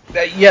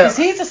 Yeah. Because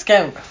he's a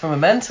scamp from a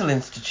mental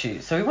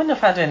institute, so he wouldn't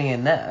have had any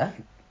in there,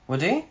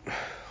 would he?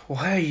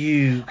 Why are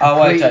you I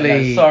don't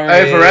completely know. Sorry.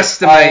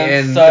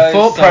 overestimating the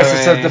thought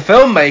process of the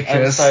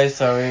filmmakers? I'm so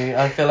sorry.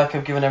 I feel like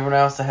I've given everyone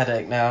else a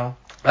headache now.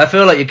 I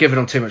feel like you're giving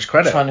them too much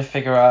credit. Trying to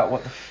figure out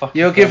what the fuck.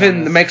 You're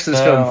giving the makers of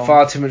this film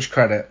far too much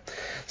credit.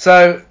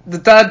 So the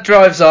dad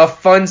drives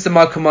off, finds the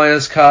Michael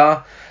Myers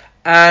car,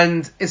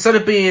 and instead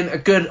of being a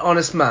good,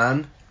 honest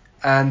man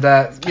and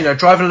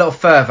driving a little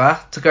further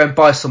to go and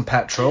buy some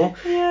petrol,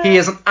 he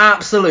is an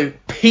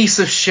absolute piece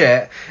of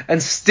shit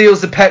and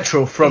steals the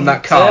petrol from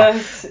that car.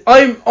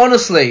 I'm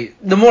honestly,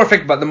 the more I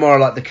think about it, the more I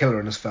like the killer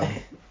in this film.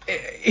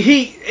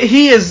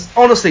 He is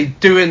honestly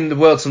doing the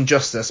world some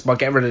justice by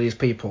getting rid of these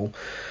people.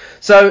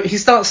 So he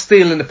starts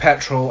stealing the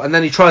petrol, and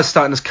then he tries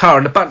starting his car,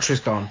 and the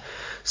battery's gone.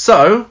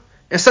 So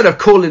instead of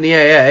calling the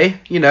AA,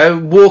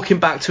 walking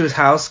back to his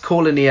house,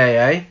 calling the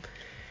AA,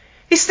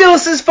 he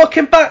steals his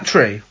fucking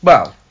battery.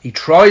 Well, he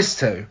tries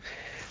to.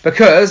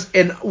 Because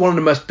in one of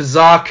the most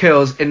bizarre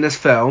kills in this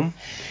film,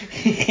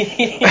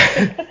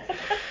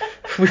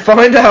 we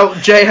find out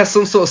Jay has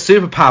some sort of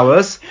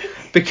superpowers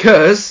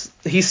because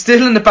he's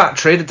stealing the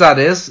battery, the dad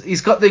is.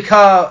 He's got the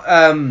car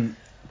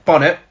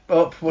bonnet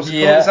up. What's it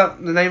called? Is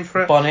that the name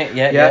for it? Bonnet,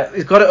 yeah.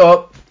 He's got it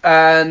up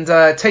and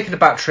taking the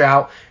battery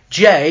out.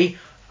 Jay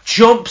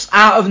jumps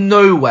out of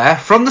nowhere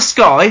from the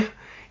sky.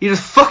 He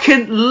just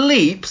fucking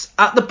leaps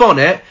at the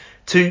bonnet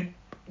to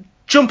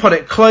jump on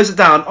it, close it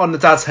down on the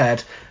dad's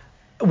head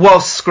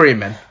whilst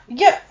screaming.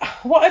 Yeah,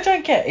 what I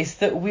don't get is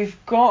that we've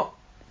got,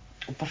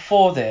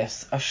 before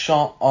this, a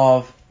shot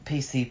of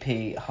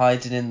PCP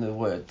hiding in the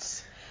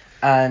woods,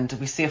 and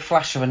we see a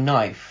flash of a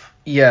knife.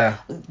 Yeah.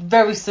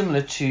 Very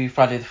similar to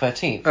Friday the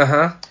 13th.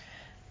 Uh-huh.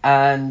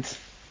 And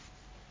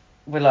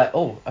we're like,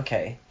 oh,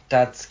 okay,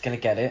 Dad's going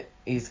to get it.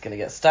 He's going to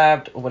get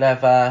stabbed or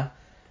whatever.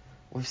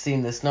 We've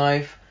seen this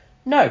knife.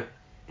 No.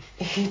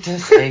 He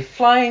does a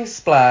flying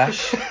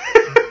splash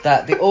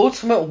that the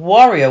Ultimate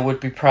Warrior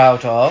would be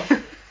proud of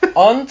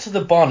onto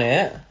the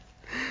bonnet,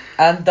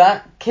 and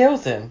that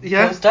kills him.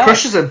 Yeah, Kills Dad.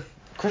 crushes him.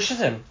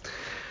 him.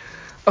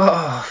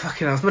 Oh,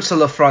 fucking hell. As much as I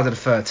love Friday the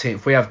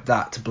 13th, we have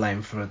that to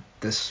blame for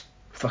this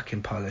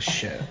fucking pile of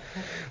shit.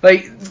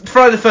 Like,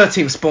 Friday the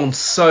 13th spawned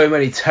so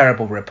many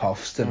terrible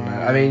rip-offs, didn't it?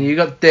 I mean, you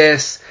got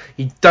this,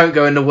 you don't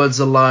go in the woods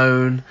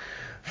alone,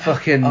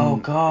 fucking... Oh,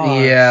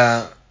 God.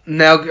 Yeah.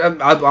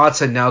 I'd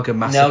say Nalga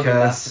Massacre. Nalga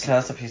Massacre,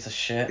 that's a piece of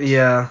shit.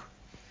 Yeah.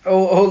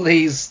 All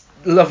these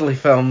lovely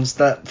films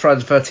that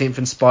Friday the 13th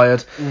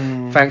inspired.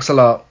 Thanks a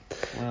lot.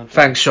 Well,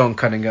 thanks, Sean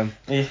Cunningham.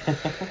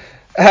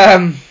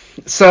 Yeah.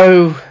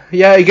 So,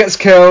 yeah, he gets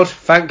killed,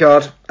 thank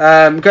God.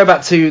 Go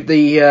back to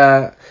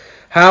the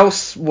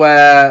house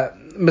where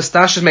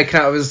Moustache is making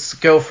out with his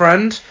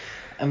girlfriend.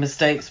 And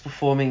Mistake's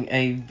performing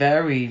a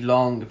very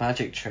long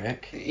magic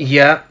trick.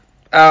 Yeah.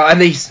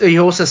 And he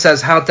also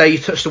says, how dare you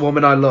touch the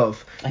woman I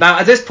love. Now,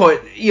 at this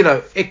point,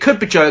 it could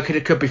be joking,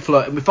 it could be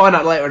flirting. We find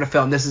out later in the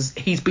film,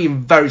 he's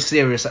being very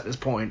serious at this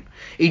point.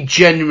 He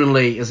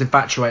genuinely is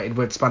infatuated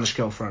with Spanish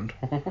girlfriend.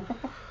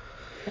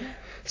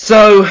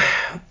 So,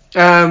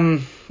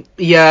 then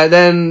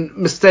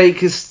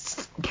Mistake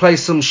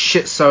plays some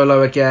shit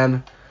solo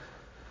again.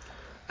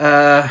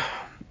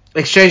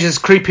 Exchanges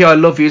creepy I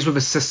love yous with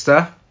his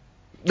sister.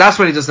 That's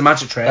when he does the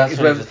magic trick.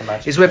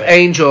 He's with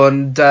Angel,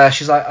 and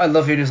she's like, I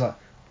love you, and he's like,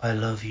 I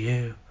love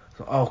you.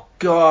 Oh,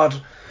 God.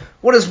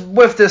 What is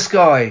with this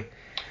guy?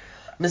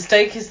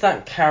 Mistake is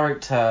that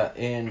character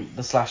in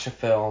the slasher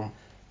film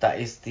that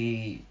is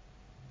the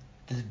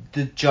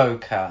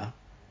Joker.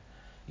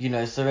 You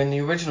know, so in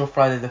the original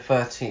Friday the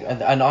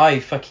 13th, and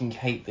I fucking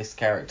hate this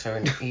character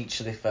in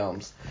each of the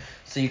films.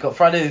 So you got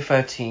Friday the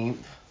 13th.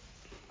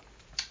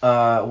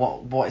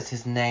 What is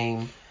his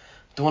name?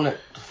 The one that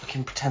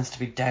fucking pretends to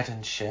be dead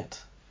and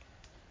shit.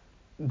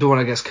 The one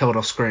that gets killed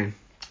off screen.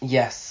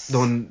 Yes. The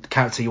one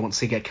character you want to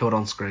see get killed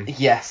on screen.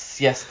 Yes,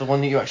 the one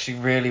that you actually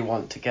really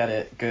want to get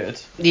it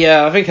good.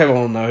 Yeah, I think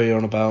everyone will know who you're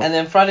on about. And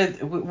then Friday,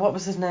 what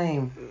was his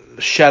name?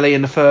 Shelley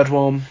in the third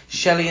one.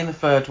 Shelley in the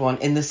third one.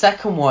 In the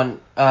second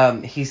one,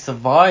 he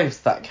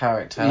survives that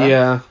character.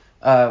 Yeah.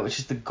 Which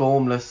is the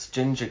gormless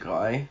ginger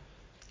guy.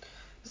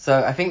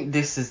 So I think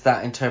this is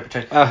that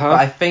interpretation. Uh-huh. But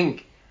I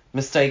think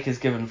Mistake is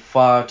given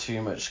far too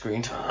much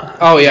screen time.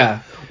 Oh,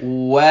 yeah.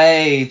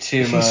 Way too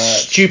His much.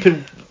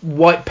 stupid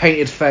white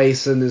painted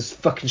face and his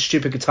fucking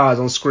stupid guitars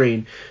on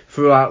screen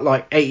throughout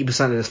like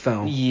 80% of this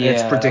film. Yeah.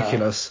 It's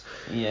ridiculous.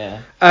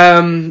 Yeah.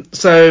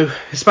 So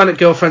Hispanic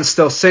girlfriend's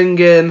still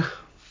singing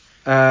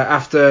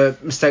after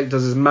Mistake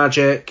does his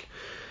magic.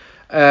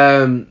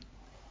 The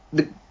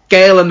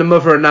Gale and the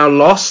mother are now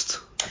lost.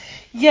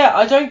 Yeah,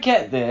 I don't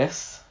get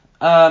this.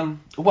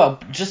 Well,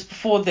 just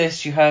before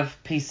this, you have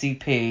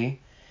PCP.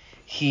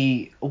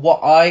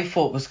 What I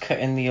thought was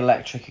cutting the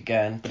electric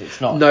again, but it's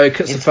not. No, it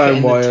cuts the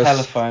phone wires. The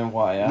telephone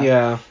wire.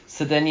 Yeah.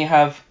 So then you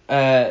have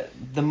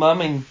the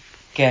mum and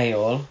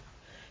Gale,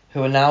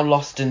 who are now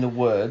lost in the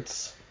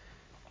woods.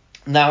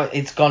 Now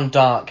it's gone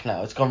dark.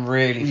 Now it's gone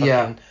really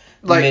fucking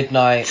like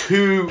midnight,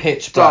 too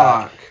pitch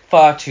dark, black,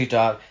 far too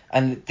dark.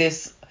 And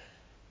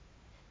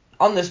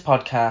on this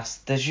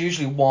podcast, there's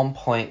usually one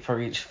point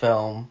for each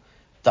film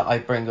that I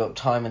bring up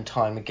time and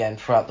time again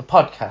throughout the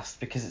podcast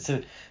because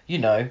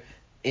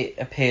it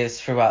appears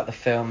throughout the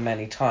film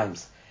many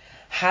times.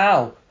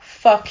 How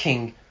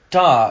fucking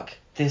dark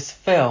this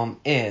film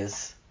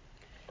is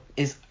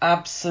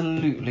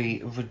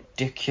absolutely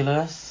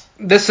ridiculous.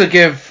 This will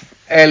give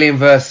Alien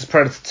vs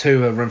Predator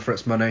 2 a run for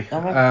its money.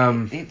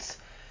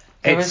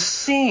 There are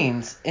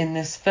scenes in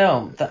this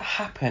film that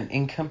happen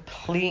in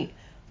complete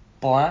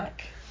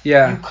black.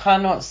 Yeah. You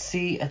cannot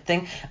see a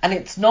thing, and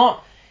it's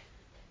not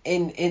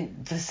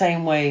in the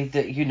same way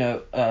that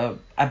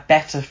a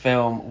better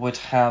film would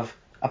have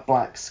a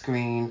black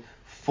screen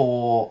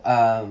for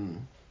a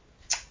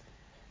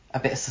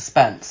bit of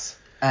suspense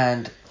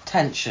and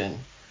tension,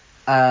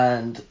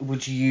 and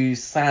would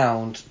use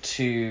sound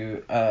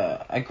to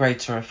a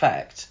greater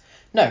effect.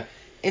 No,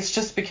 it's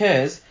just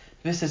because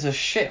this is a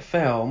shit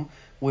film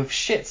with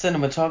shit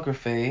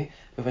cinematography,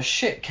 with a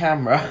shit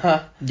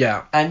camera.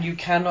 Yeah. And you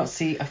cannot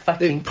see a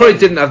fucking It probably thing.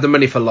 didn't have the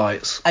money for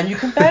lights. And you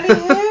can barely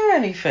hear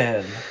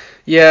anything.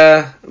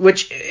 Yeah,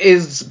 which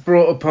is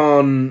brought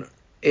upon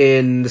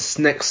in this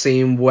next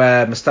scene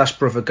where Moustache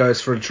Brother goes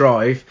for a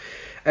drive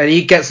and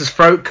he gets his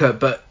throat cut,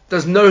 but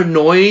there's no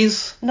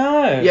noise.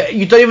 No. Yeah,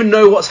 you don't even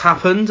know what's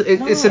happened.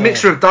 No. It's a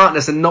mixture of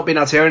darkness and not being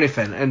able to hear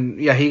anything. And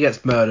yeah, he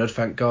gets murdered,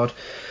 thank God.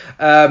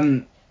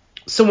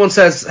 Someone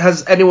says,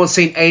 has anyone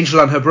seen Angel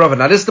and her brother?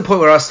 Now, this is the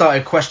point where I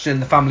started questioning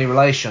the family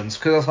relations,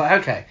 because I was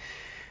like, okay,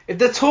 if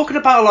they're talking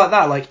about it like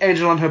that, like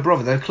Angel and her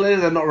brother, then clearly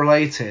they're not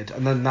related.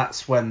 And then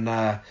that's when,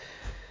 then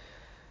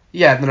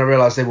I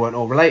realised they weren't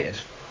all related.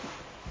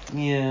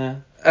 Yeah.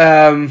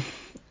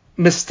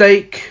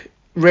 Mistake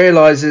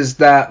realises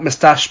that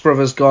Moustache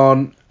Brother's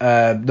gone,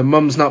 the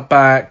mum's not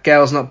back,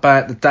 Gale's not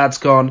back, the dad's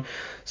gone.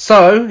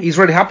 So he's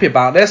really happy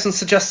about this and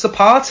suggests a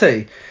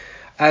party.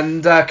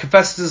 And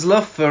confesses his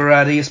love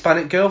for the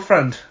Hispanic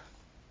girlfriend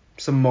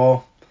some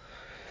more.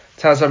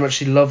 Tells her how much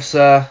he loves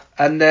her.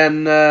 And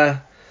then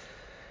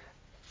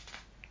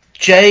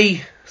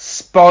Jay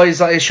spies,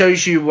 like, it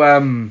shows you...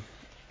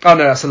 oh no,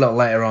 that's a little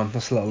later on.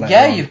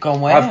 Yeah, you've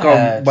gone way ahead. I've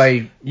gone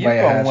way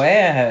ahead. Way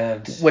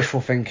ahead.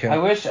 Wishful thinking. I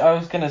wish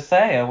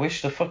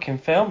the fucking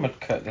film had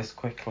cut this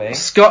quickly.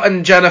 Scott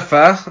and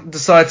Jennifer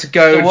decide to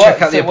go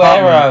check out the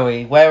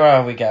apartment. Where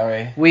are we,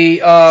 Gary?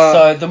 We are...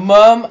 So the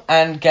mum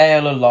and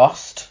Gale are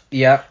lost.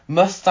 Yeah.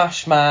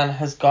 Mustache Man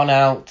has gone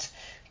out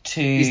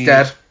to... He's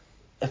dead.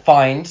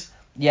 Find.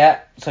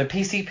 Yeah. So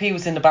PCP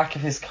was in the back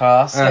of his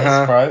car, slit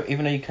his throat,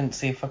 even though you couldn't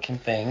see a fucking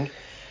thing.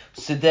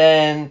 So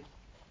then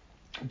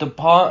the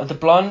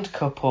blonde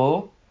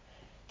couple,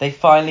 they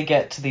finally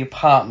get to the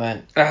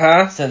apartment.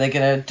 So they're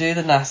going to do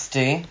the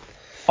nasty.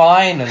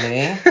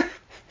 Finally.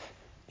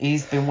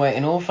 He's been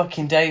waiting all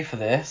fucking day for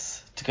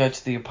this, to go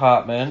to the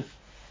apartment.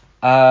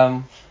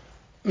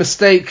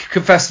 Mistake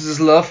confesses his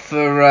love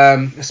for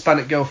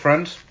Hispanic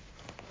girlfriend.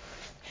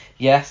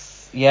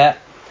 Yes, yeah.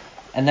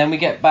 And then we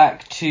get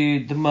back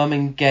to the mum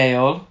and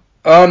Gale.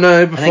 Oh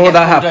no, before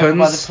that happens... Over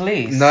by the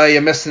police. No,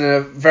 you're missing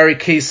a very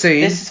key scene.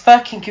 This is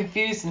fucking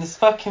confusing. This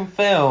fucking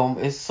film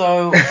is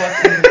so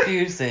fucking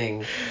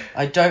confusing.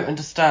 I don't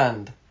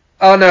understand.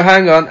 Oh no,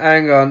 hang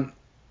on.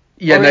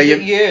 Yeah, or no, is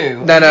it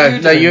you?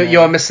 No,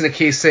 you're missing a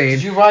key scene.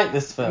 Did you write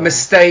this film?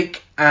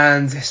 Mistake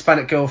and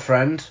Hispanic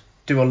girlfriend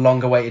do a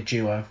long-awaited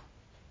duo.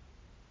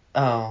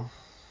 Oh.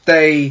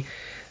 They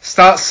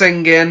start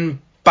singing,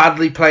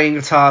 badly playing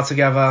guitar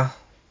together,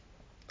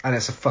 and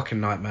it's a fucking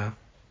nightmare.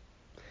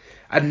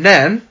 And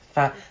then...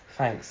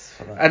 Thanks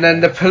for that. And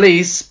then the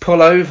police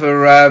pull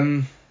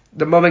over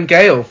the mum and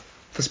Gail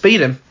for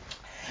speeding.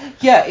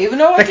 Yeah, even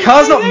though The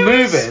car's not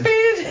moving.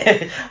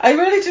 I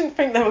really didn't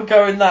think they were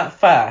going that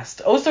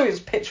fast. Also, it's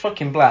pitch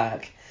fucking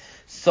black,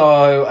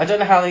 so I don't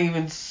know how they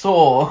even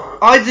saw.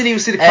 I didn't even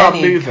see the car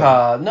any moving.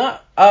 car. No,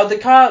 the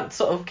car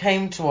sort of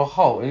came to a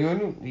halt.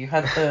 You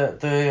had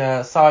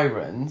the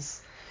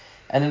sirens,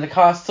 and then the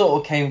car sort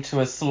of came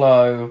to a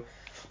slow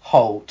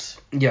halt.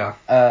 Yeah.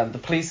 The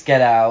police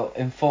get out,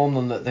 inform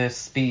them that they're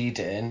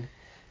speeding.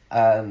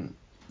 The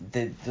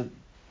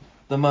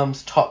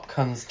mum's top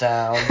comes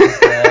down.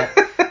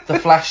 The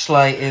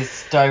flashlight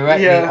is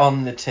directly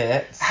on the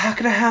tits. How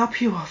can I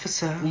help you,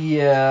 officer?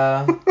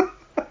 Yeah.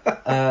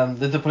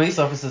 The police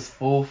officers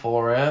fall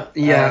for it.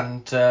 Yeah.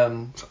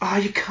 And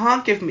you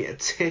can't give me a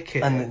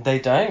ticket. and they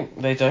don't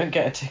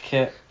get a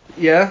ticket.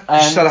 Yeah.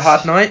 And She's had a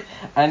hard night.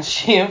 And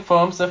she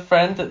informs her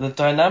friend that the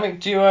dynamic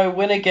duo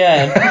win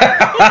again.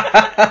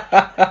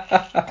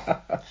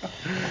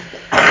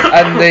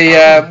 And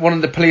the one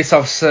of the police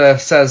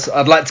officers says,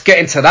 "I'd like to get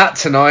into that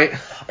tonight."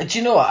 Do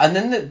you know what? And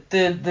then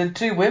the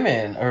two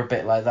women are a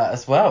bit like that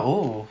as well.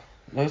 Ooh,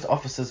 those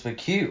officers were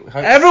cute.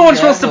 Everyone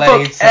just wants to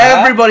book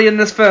everybody in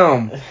this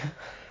film.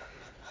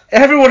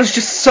 Everyone is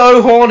just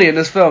so horny in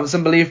this film. It's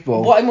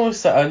unbelievable. What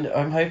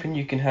I'm hoping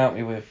you can help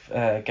me with,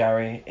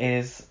 Gary,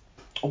 is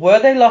were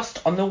they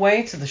lost on the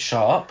way to the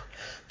shop?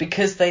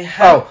 Because they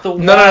had the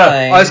wine. No.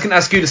 I was going to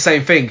ask you the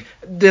same thing.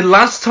 The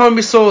last time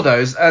we saw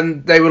those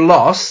and they were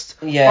lost,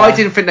 I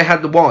didn't think they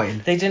had the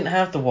wine. They didn't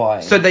have the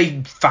wine. So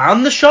they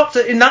found the shop?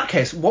 In that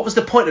case, what was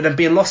the point of them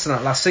being lost in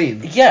that last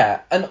scene? Yeah,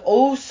 and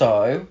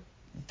also,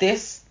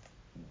 this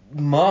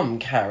mum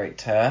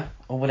character,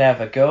 or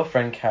whatever,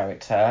 girlfriend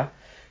character,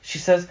 she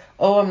says,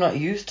 "Oh, I'm not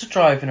used to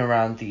driving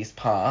around these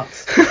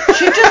parts." She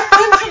just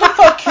went to the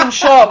fucking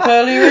shop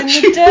earlier in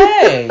the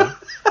day.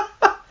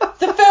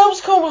 The film's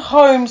called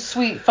Home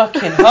Sweet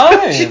Fucking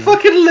Home. She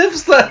fucking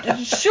lives there.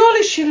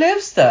 Surely she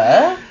lives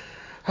there.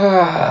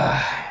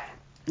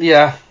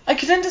 Yeah. I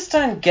could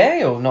understand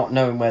Gail not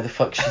knowing where the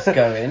fuck she's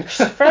going.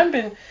 She's a friend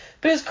been...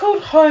 But it's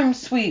called Home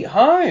Sweet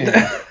Home.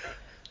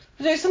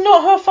 It's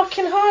not her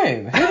fucking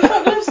home. Who the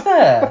fuck lives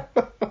there?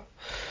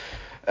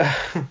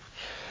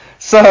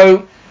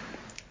 So,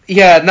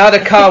 yeah, now the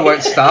car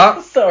won't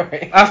start.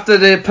 Sorry. After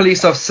the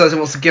police officer says he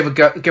wants to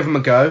give him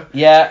a go.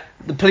 Yeah.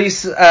 The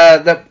police,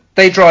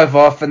 they drive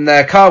off and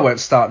their car won't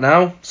start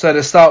now, so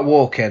they start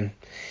walking.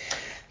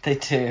 They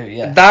do,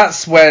 yeah.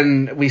 That's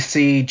when we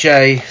see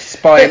Jay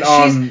spying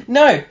on...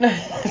 No,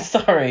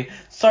 sorry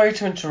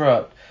to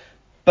interrupt.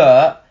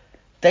 But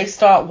they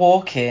start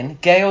walking.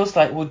 Gail's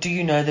like, "Well, do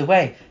you know the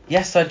way?"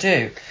 "Yes, I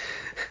do."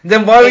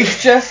 Then why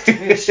It's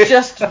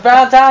just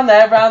round down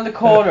there, round the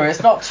corner.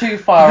 It's not too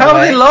far away. How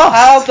are they lost?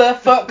 How the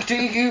fuck do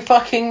you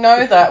fucking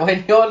know that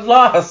when you're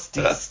lost,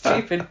 you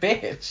stupid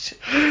bitch?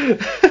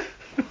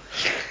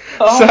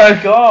 Oh my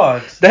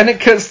god. Then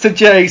it cuts to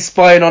Jay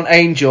spying on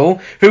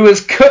Angel, who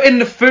is cutting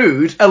the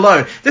food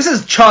alone. This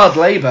is child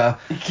labour.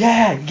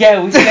 Yeah,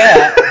 we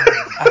get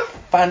a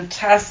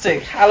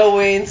fantastic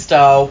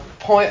Halloween-style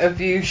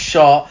point-of-view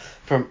shot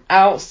from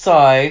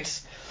outside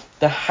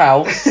the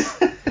house,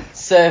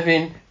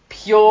 serving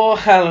pure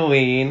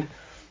Halloween.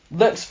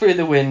 Looks through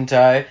the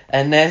window,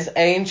 and there's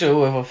Angel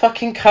with a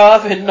fucking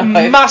carving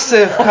knife.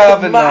 Massive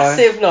carving knife.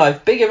 Massive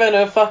knife, bigger than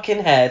her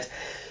fucking head.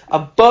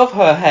 Above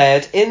her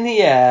head, in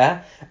the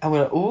air, and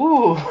we're like,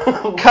 ooh.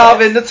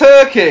 Carving the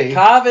turkey.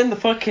 Carving the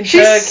fucking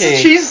turkey.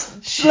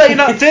 She's laying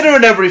out dinner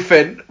and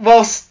everything,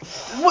 whilst...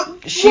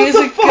 She's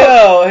a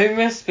girl who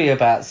must be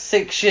about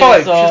 6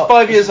 years old. She's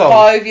 5 years old.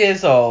 5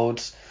 years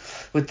old,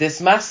 with this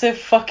massive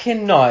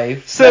fucking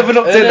knife. Serving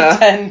up dinner.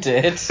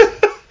 Unattended.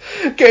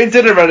 Getting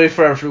dinner ready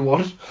for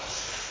everyone.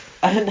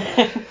 And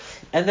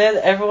then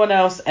everyone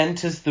else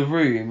enters the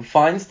room,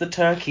 finds the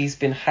turkey's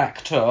been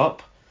hacked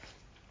up.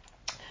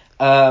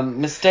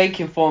 Mistake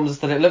informs us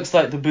that it looks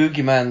like the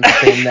boogeyman's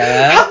been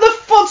there. How the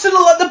fuck does it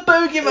look like the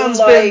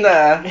boogeyman's been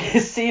there?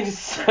 It's seen as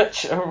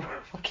such a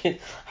fucking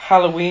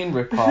Halloween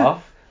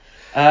ripoff.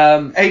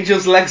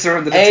 Angel's legs are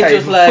under the table.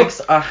 Angel's legs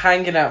are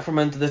hanging out from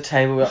under the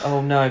table.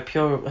 Oh no,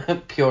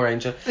 pure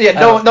Angel. Yeah,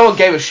 no one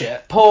gave a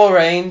shit. Poor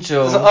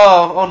Angel.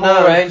 Oh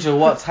no. Poor Angel,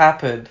 what's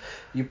happened?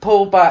 You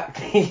pull back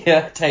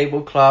the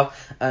tablecloth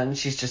and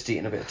she's just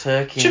eating a bit of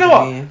turkey. Do you know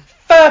what?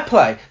 Fair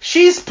play.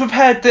 She's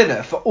prepared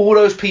dinner for all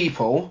those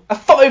people. A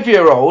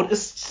 5-year-old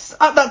is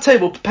at that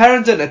table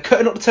preparing dinner,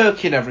 cutting up the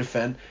turkey and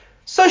everything.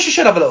 So she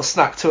should have a little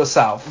snack to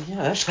herself.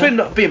 Yeah, she's clearly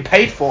not being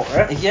paid for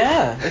it.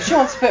 Yeah, if she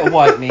wants a bit of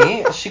white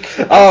meat, she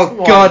could.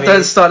 Oh god,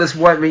 don't start this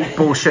white meat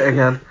bullshit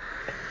again.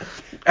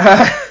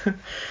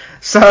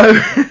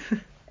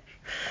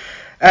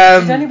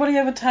 Did anybody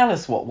ever tell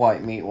us what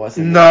white meat was?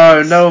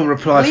 No one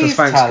replies to us.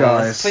 Thanks, tell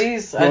guys. us,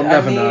 please, we'll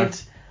never know.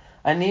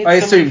 I need I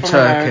someone assume from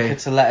turkey.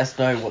 America to let us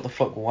know what the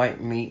fuck white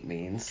meat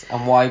means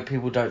and why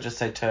people don't just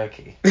say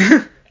turkey.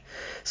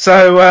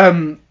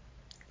 So,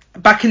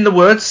 back in the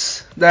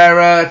woods,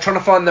 they're trying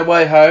to find their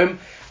way home,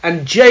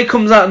 and Jay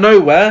comes out of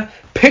nowhere,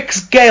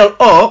 picks Gail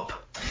up,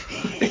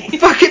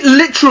 fucking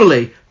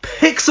literally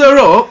picks her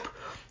up,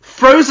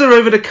 throws her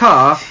over the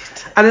car,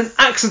 and then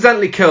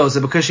accidentally kills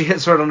her because she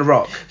hits her head on a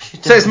rock.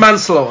 So it's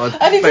manslaughter,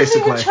 And he doesn't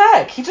basically. even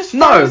check. He just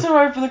throws her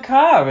over the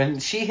car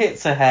and she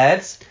hits her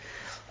head.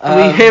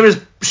 And we hear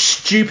his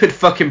stupid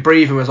fucking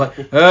breathing where it's like,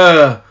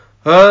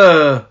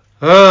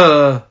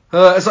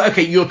 It's like,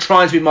 okay, you're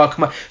trying to be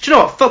Michael Myers. Do you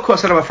know what? Fuck what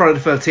I said about Friday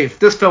the 13th.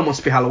 This film wants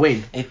to be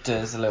Halloween. It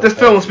does a little This bit.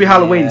 film wants to be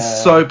Halloween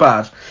so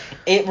bad.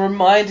 It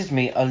reminded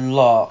me a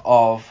lot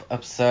of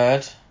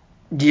Absurd.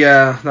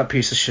 Yeah, that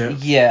piece of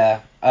shit.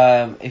 Yeah.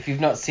 If you've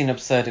not seen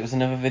Absurd, it was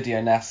another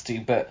video nasty,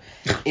 but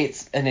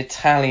it's an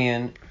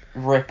Italian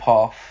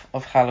rip-off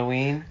of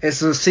Halloween.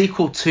 It's a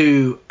sequel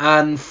to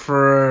Anne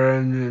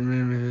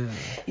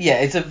Yeah,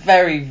 it's a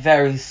very,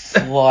 very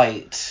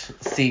slight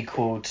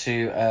sequel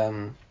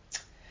to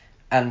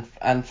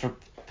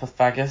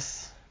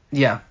Anthropophagus.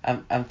 Yeah. I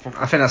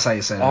think that's how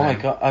you say it. Oh my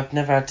god, I've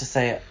never had to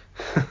say it.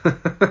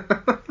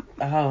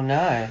 Oh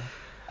no.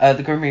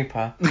 The Grim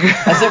Reaper.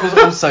 As it was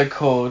also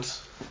called,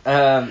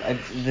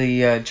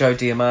 the Joe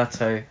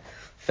D'Amato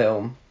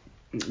film.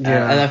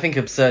 Yeah. And I think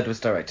Absurd was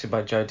directed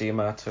by Joe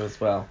D'Amato as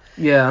well.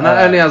 Yeah, and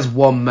that only has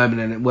one moment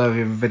in it where we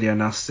have a video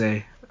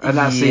nasty. And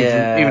that's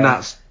even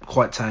that's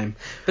quite tame.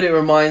 But it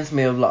reminds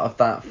me a lot of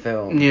that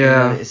film.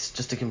 Yeah. It's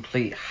just a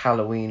complete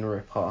Halloween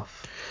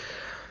rip-off.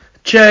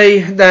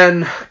 Jay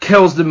then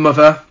kills the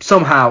mother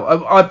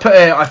somehow. I put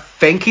it. I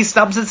think he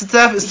stabs her to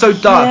death. It's so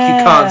dark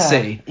you can't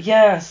see.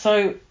 Yeah.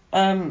 So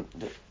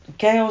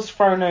Gail's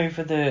thrown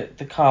over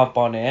the car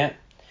bonnet.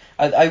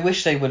 I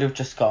wish they would have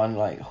just gone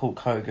like Hulk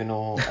Hogan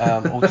or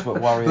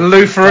Ultimate Warrior.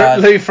 Lou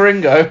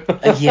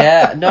Ferrigno.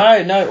 Yeah.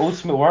 No.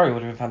 Ultimate Warrior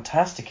would have been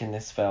fantastic in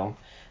this film.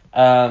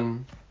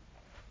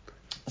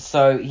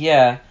 So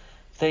yeah,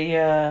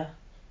 they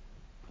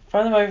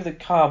throw them over the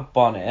car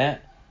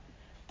bonnet.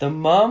 The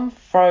mum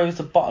throws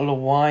a bottle of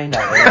wine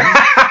at him.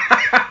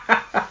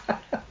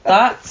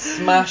 That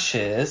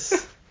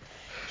smashes.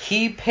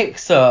 He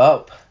picks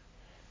up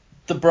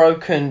the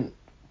broken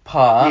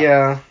part.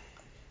 Yeah.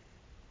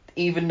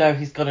 Even though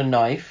he's got a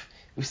knife.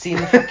 We've seen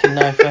the fucking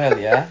knife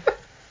earlier.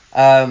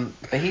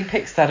 But he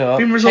picks that up.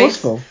 Being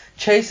resourceful.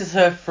 Chases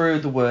her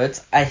through the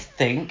woods, I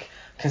think.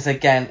 Because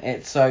again,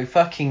 it's so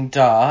fucking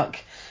dark.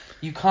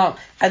 You can't...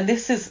 And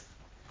this is...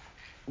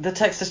 The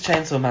Texas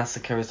Chainsaw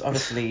Massacre is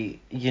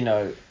obviously,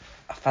 a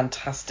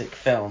fantastic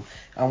film.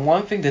 And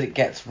one thing that it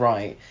gets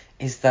right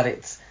is that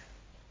it's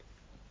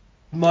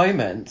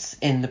moments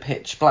in the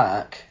pitch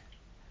black,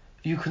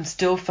 you can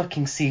still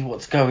fucking see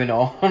what's going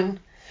on.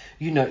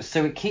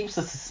 So it keeps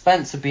the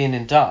suspense of being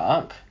in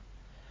dark,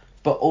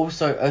 but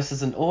also us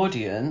as an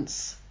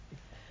audience,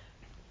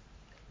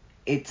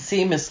 it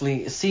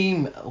seamlessly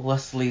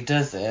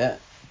does it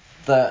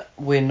that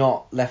we're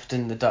not left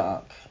in the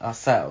dark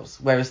ourselves.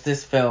 Whereas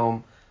this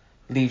film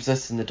leaves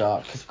us in the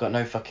dark because we've got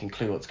no fucking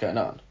clue what's going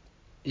on.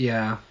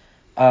 Yeah.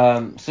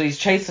 So he's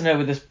chasing her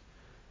with this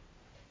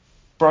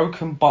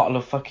broken bottle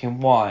of fucking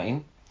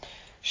wine.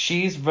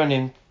 She's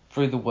running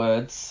through the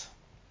woods.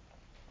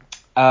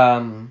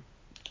 I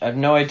have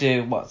no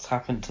idea what's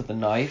happened to the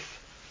knife.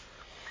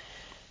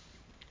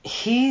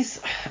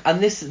 And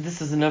this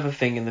is another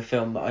thing in the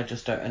film that I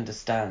just don't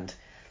understand,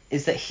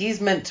 is that he's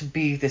meant to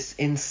be this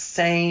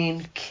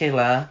insane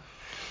killer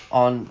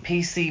on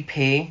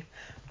PCP,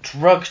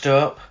 drugged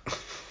up,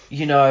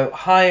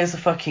 high as a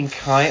fucking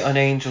kite on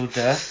angel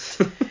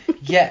dust,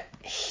 yet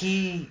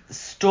he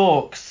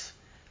stalks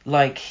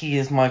like he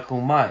is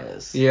Michael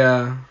Myers.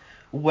 Yeah.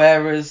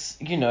 Whereas,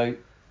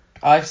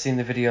 I've seen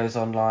the videos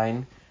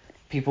online,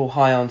 people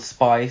high on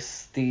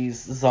spice,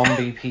 these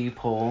zombie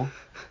people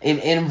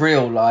in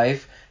real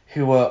life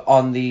who are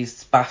on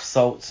these bath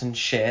salts and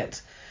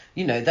shit,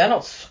 they're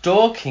not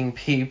stalking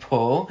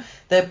people,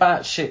 they're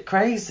batshit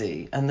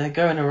crazy, and they're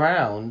going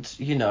around,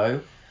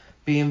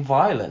 being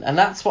violent. And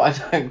that's what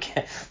I don't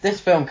get. This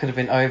film could have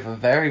been over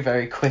very,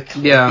 very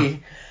quickly. Yeah.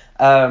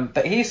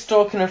 But he's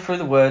stalking her through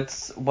the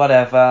woods,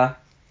 whatever.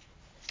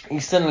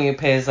 He suddenly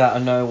appears out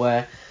of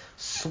nowhere,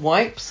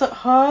 swipes at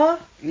her.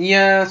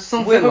 Yeah,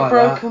 something with like a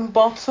broken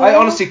bottle. I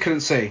honestly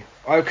couldn't see.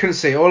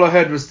 All I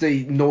heard was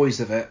the noise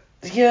of it.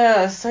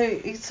 Yeah, so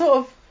he sort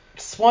of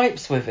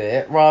swipes with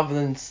it rather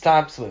than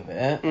stabs with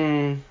it.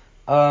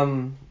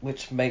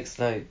 Which makes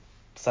no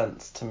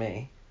sense to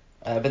me.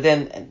 But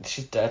then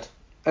she's dead.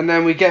 And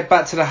then we get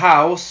back to the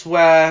house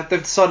where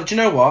they've decided, you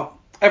know what?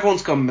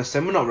 Everyone's gone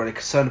missing. We're not really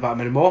concerned about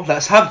them anymore.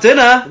 Let's have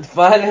dinner.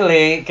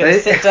 Finally, gonna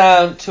sit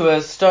down to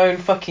a stone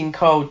fucking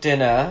cold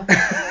dinner.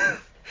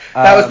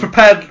 That was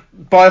prepared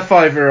by a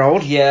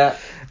 5-year-old. Yeah.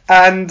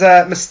 And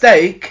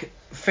Mistake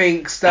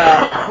thinks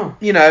that,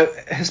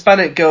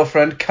 Hispanic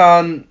girlfriend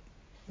can't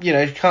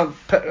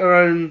put her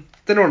own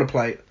dinner on a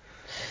plate.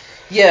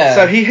 Yeah.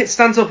 So he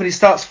stands up and he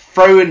starts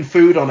throwing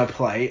food on a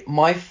plate.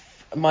 My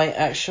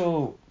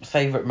actual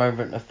favourite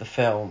moment of the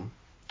film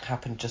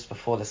happened just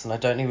before this, and I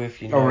don't know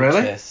if you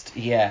noticed. Oh,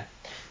 really? Yeah,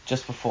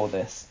 just before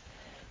this.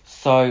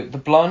 So the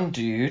blonde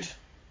dude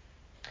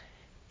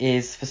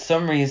is for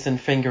some reason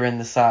fingering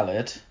the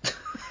salad.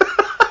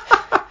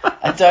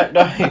 I don't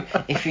know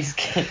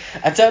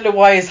if I don't know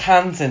why his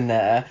hand's in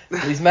there,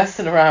 but he's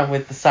messing around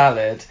with the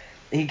salad.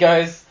 He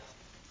goes,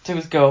 to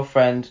his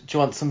girlfriend, "Do you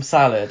want some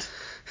salad?"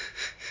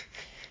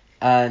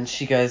 And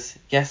she goes,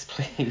 "Yes,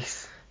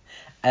 please."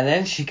 And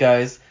then she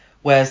goes,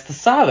 "Where's the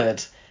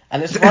salad?"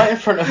 And it's right in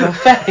front of her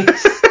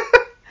face.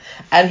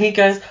 And he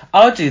goes,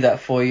 "I'll do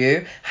that for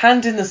you,"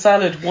 handing the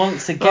salad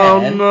once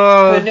again,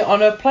 putting it on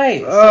her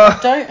plate. So I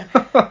don't...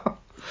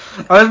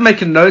 I was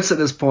making notes at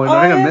this point.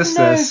 I think I missed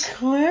this. I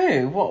have no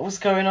clue what was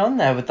going on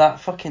there with that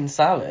fucking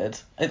salad.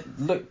 It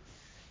looked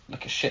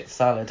like a shit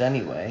salad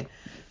anyway.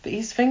 But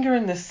he's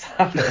fingering this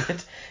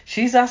salad.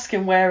 She's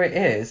asking where it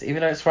is,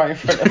 even though it's right in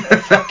front of her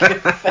fucking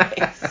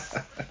face.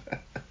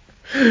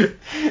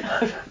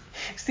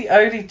 It's the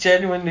only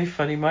genuinely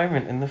funny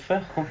moment in the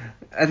film.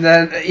 And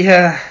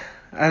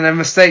then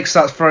Mistake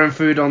starts throwing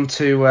food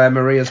onto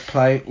Maria's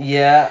plate.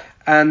 Yeah.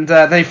 And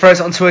then he throws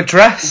it onto her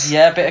dress.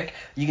 Yeah,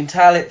 you can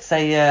tell it's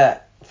a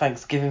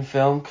Thanksgiving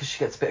film because she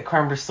gets a bit of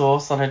cranberry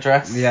sauce on her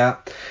dress. Yeah.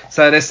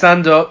 So they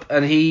stand up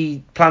and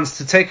he plans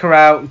to take her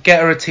out,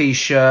 get her a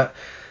t-shirt.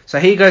 So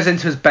he goes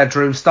into his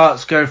bedroom,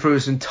 starts going through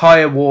his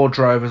entire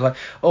wardrobe. He's like,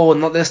 "Oh,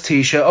 not this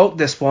t-shirt. Oh,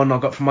 this one I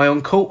got from my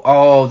uncle.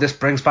 Oh, this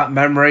brings back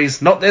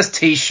memories. Not this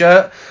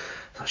t-shirt."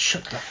 Like,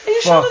 shut the Are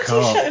you fuck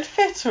sure the t-shirt would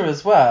fit her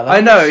as well?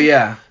 I know,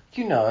 yeah.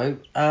 You know,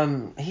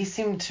 he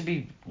seemed to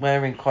be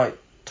wearing quite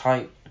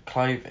tight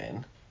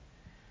clothing.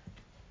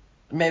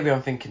 Maybe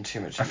I'm thinking too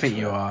much. I think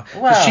you are.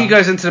 Well, so she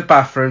goes into the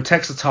bathroom,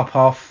 takes the top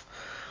off,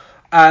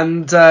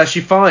 and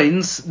she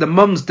finds the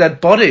mum's dead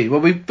body.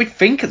 Well, we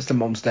think it's the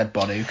mum's dead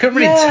body. We couldn't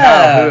really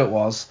tell who it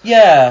was.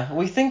 Yeah,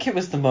 we think it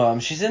was the mum.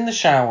 She's in the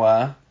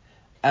shower,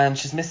 and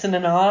she's missing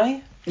an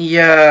eye.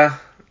 Yeah.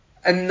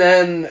 And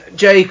then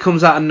Jay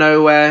comes out of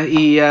nowhere.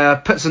 He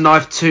puts a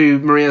knife to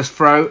Maria's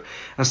throat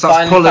and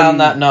starts pulling. Found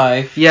that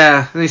knife.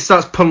 Yeah, and he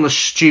starts pulling a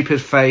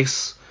stupid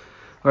face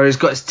where he's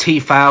got his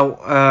teeth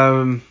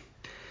out.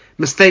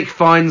 Mistake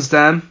finds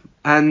them,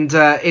 and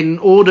in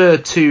order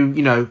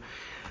to,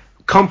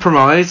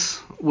 compromise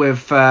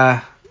with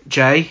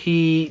Jay,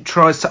 he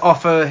tries to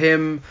offer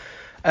him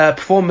a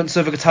performance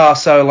of a guitar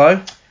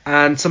solo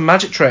and some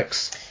magic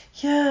tricks.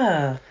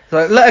 Yeah.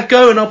 Like, let her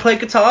go and I'll play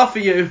guitar for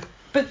you.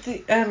 But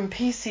the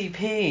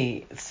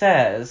PCP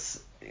says,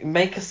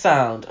 "Make a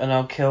sound and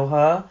I'll kill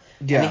her."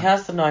 Yeah. And he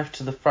has the knife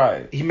to the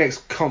throat. He makes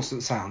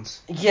constant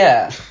sounds.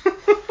 Yeah.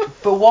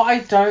 But what I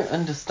don't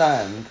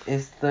understand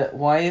is that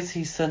why is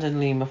he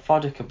suddenly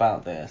methodic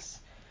about this?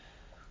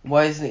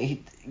 Why isn't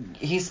he?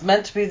 He's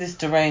meant to be this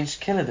deranged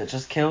killer that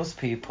just kills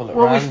people at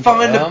random. We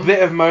find a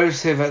bit of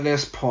motive at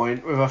this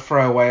point with a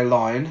throwaway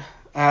line.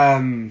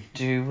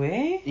 Do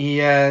we?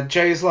 Yeah,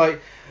 Jay's like,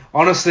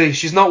 "Honestly,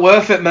 she's not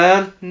worth it,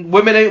 man.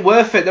 Women ain't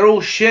worth it. They're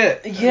all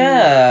shit."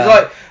 Yeah. He's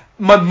like,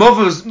 my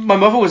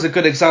mother was a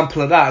good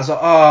example of that. It's like,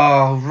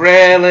 oh,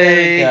 really?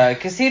 There you go.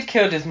 Because he'd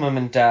killed his mum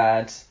and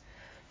dad.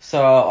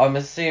 So I'm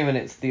assuming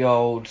it's the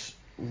old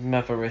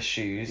mother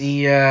issues.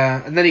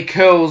 Yeah, and then he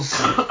kills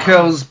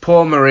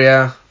poor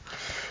Maria.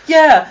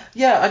 Yeah,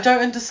 I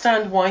don't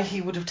understand why he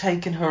would have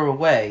taken her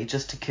away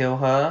just to kill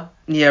her.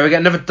 Yeah, we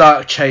get another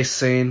dark chase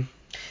scene.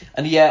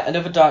 And yeah,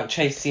 another dark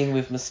chase scene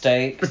with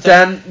Mistake. But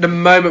then, the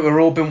moment we've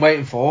all been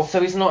waiting for.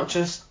 So he's not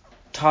just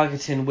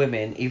targeting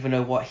women, even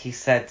though what he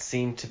said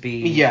seemed to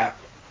be... Yeah.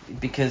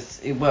 Because,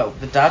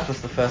 the dad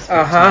was the first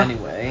victim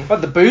anyway.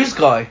 But the booze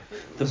guy.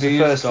 The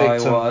booze guy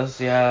was,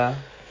 yeah.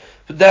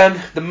 But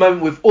then, the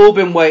moment we've all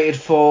been waited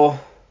for,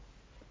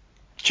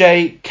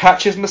 Jay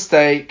catches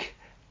Mistake,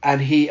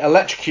 and he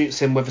electrocutes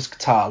him with his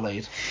guitar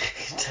lead.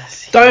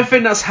 Don't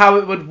think that's how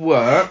it would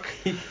work.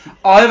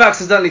 I've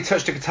accidentally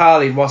touched a guitar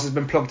lead whilst it's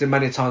been plugged in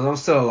many times. I'm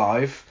still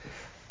alive.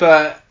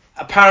 But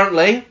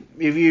apparently,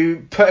 if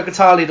you put a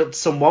guitar lead up to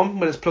someone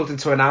when it's plugged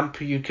into an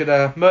amp, you could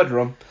murder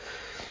them.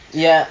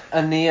 Yeah,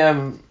 and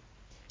the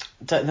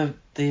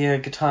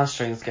guitar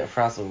strings get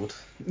frazzled.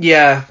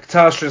 Yeah,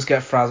 guitar strings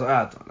get frazzled.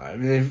 I don't know. I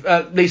mean,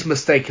 at least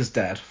Mistake is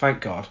dead.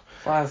 Thank God.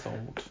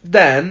 Frazzled.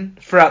 Then,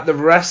 throughout the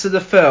rest of the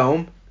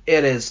film,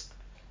 it is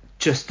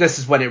just... This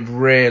is when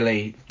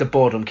the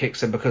boredom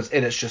kicks in, because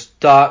it is just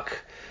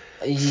dark,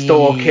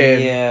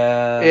 stalking.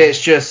 Yeah. It's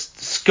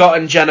just Scott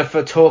and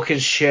Jennifer talking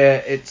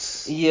shit.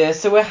 It's... Yeah,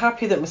 so we're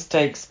happy that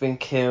Mistake's been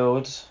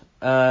killed.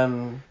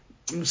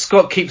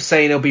 Scott keeps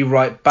saying he'll be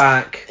right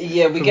back.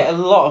 Yeah, we get a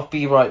lot of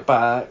be right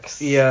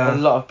backs. Yeah. A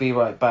lot of be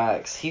right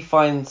backs. He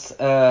finds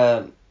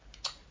Maria's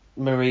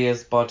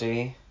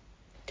body.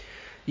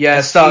 Yeah,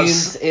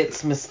 assumes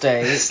it's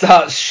Mistake.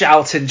 Starts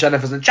shouting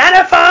Jennifer's name.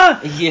 Jennifer!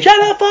 Yeah.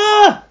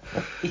 Jennifer!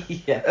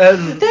 Yeah.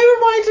 They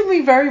reminded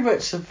me very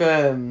much of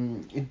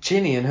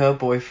Ginny and her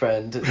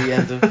boyfriend at the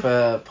end of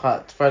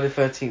Friday the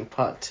 13th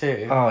Part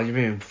 2. Oh, you're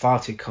being far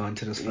too kind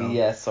to this film.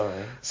 Yeah,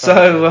 sorry.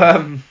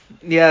 So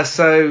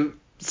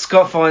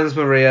Scott finds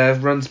Maria,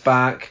 runs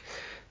back.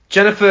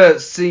 Jennifer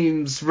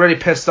seems really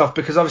pissed off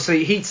because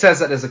obviously he says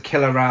that there's a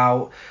killer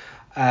out.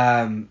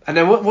 And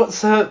then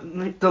what's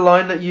the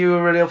line that you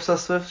were really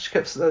obsessed with?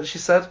 She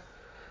said.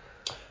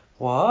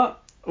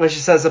 What? Where she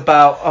says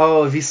about,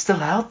 "Oh, if he's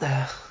still out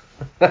there."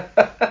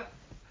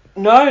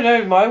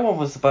 No, my one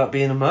was about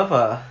being a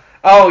mother.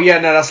 Oh yeah,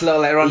 no, that's a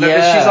little later on. No,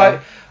 but she's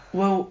like,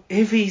 well,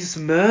 if he's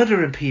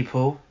murdering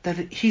people,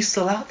 then he's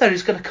still out there.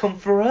 He's going to come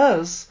for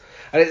us.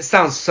 And it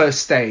sounds so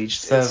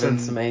staged.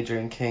 Servants from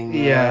Adrian King.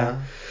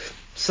 Yeah.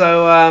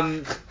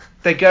 So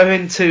they go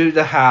into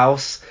the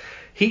house.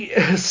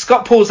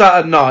 Scott pulls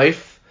out a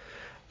knife.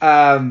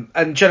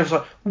 And Jennifer's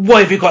like,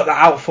 what have you got that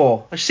out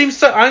for? And she seems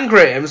so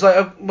angry at him. It's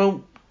like,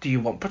 well, do you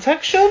want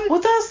protection?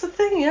 Well, that's the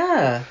thing,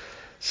 yeah.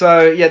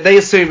 So, yeah, they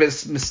assume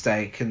it's a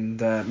mistake,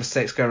 and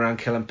mistakes go around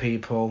killing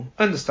people.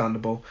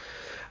 Understandable.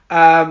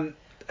 And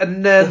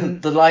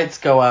then... the lights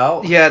go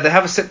out. Yeah, they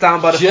have a sit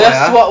down by the fire.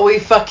 Just what we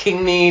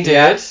fucking needed.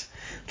 Yeah.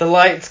 The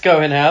lights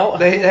going out.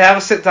 They have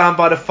a sit down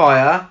by the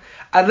fire.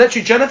 And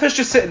literally, Jennifer's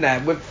just sitting there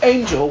with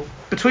Angel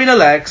between her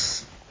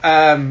legs,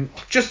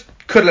 just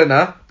cuddling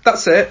her.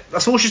 That's it.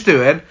 That's all she's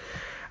doing.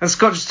 And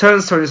Scott just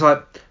turns to her and he's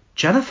like,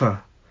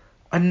 Jennifer,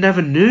 I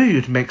never knew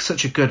you'd make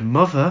such a good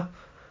mother.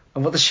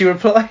 And what does she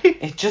reply?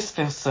 It just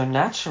feels so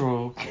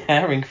natural,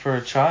 caring for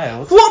a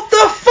child. What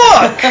the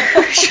fuck?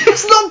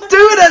 She's not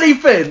doing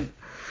anything.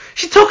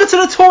 She took her to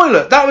the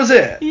toilet. That was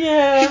it.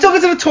 Yeah. She took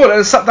her to the toilet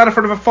and sat down in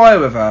front of a fire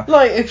with her.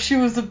 Like if she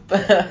was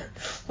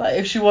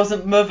if she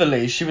wasn't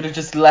motherly, she would have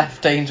just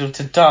left Angel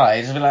to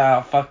die. She'd be like,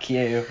 oh, fuck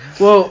you.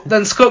 Well,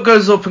 then Scott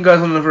goes up and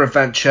goes on another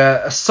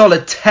adventure. A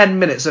solid 10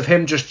 minutes of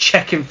him just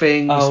checking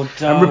things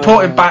and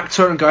reporting back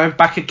to her and going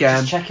back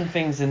again. Just checking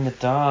things in the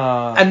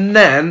dark. And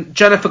then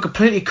Jennifer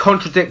completely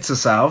contradicts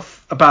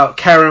herself about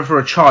caring for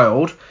a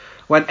child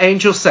when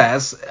Angel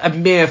says, a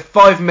mere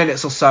 5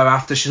 minutes or so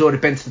after she's already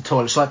been to the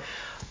toilet, she's like,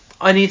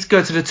 I need to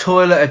go to the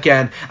toilet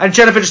again. And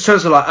Jennifer just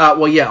turns to her like,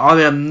 well, yeah,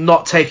 I am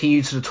not taking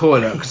you to the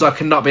toilet because I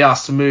cannot be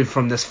asked to move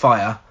from this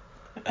fire.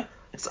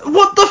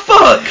 What the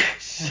fuck?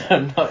 She's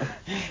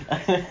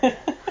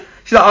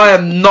like, I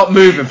am not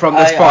moving from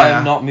this fire. I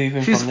am not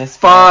moving from this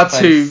fire.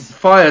 She's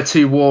far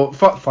too warm.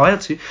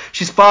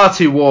 She's far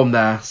too warm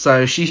there,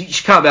 so she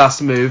can't be asked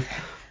to move.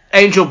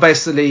 Angel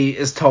basically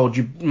is told,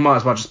 you might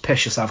as well just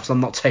piss yourself because I'm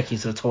not taking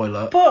you to the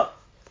toilet. But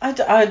I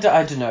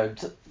don't know.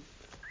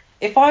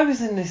 If I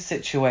was in this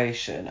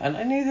situation and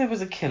I knew there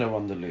was a killer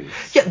on the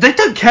loose... Yeah, they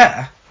don't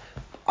care.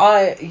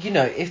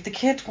 If the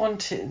kid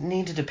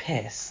needed a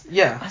piss...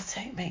 Yeah. I'd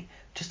say, mate,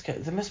 just go...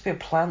 There must be a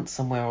plant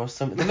somewhere or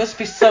something. There must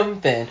be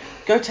something.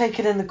 Go take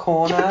it in the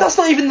corner. Yeah, but that's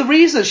not even the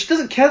reason. She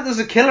doesn't care that there's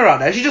a killer out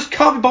there. She just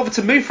can't be bothered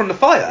to move from the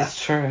fire.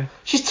 It's true.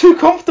 She's too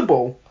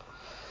comfortable.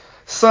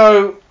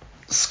 So,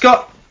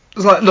 Scott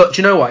was like, look,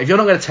 do you know what? If you're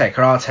not going to take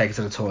her, I'll take her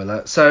to the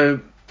toilet. So...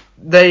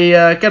 They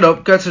get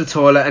up, go to the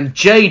toilet, and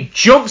Jay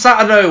jumps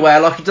out of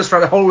nowhere like he does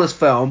throughout the whole of this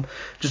film.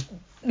 Just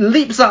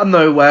leaps out of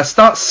nowhere,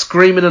 starts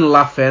screaming and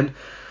laughing.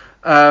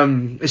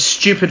 His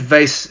stupid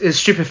face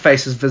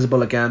is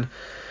visible again.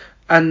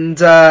 And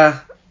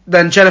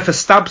then Jennifer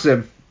stabs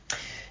him.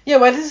 Yeah,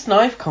 where does this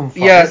knife come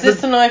from? Yeah, is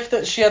this the knife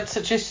that she had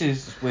such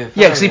issues with?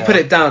 Yeah, because he put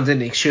it down,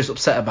 didn't he? She was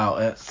upset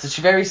about it. So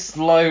she very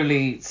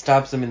slowly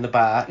stabs him in the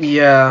back.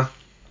 Yeah.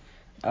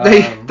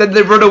 Then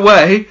they run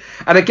away,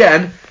 and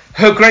again...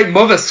 Her great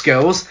mother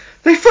skills,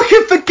 they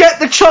fucking forget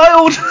the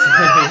child.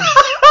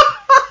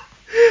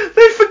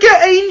 They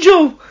forget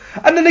Angel.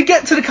 And then they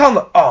get to the car and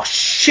like, oh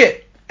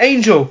shit,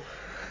 Angel.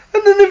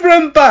 And then they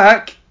run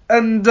back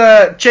and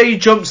Jay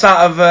jumps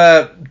out of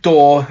a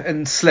door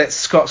and slits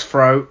Scott's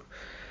throat.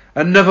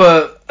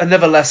 Another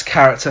less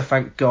character,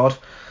 thank God.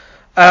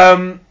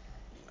 And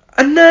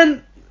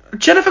then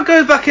Jennifer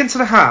goes back into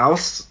the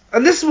house,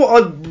 and this is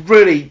what I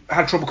really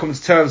had trouble coming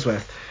to terms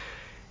with.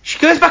 She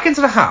goes back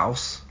into the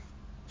house.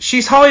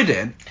 She's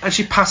hiding, and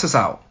she passes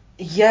out.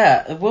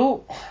 Yeah,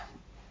 well,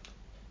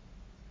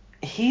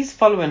 he's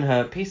following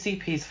her.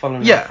 PCP's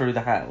following her through the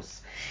house.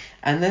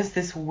 And there's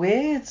this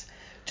weird...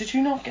 Did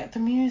you not get the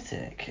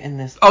music in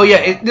this? Oh,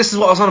 yeah, this is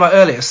what I was on about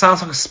earlier. It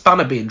sounds like a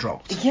spanner being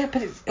dropped. Yeah,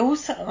 but it's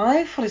also...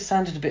 I thought it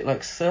sounded a bit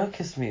like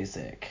circus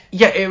music.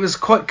 Yeah, it was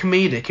quite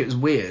comedic. It was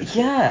weird.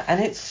 Yeah,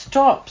 and it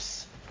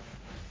stops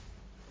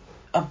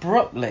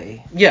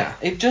abruptly. Yeah.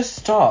 It just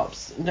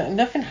stops.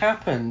 Nothing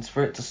happens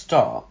for it to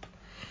stop.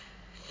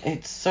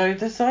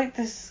 There's like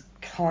this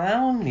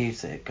clown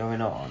music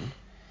going on.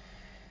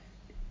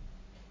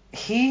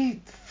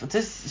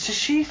 Does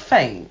she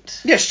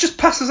faint? Yeah, she just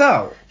passes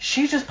out.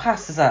 She just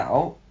passes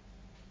out,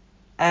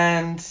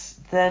 and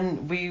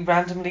then we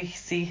randomly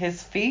see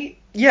his feet.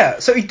 Yeah,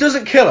 so he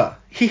doesn't kill her.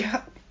 He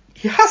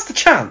has the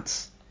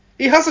chance.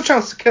 He has the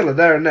chance to kill her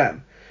there and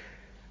then.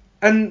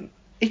 And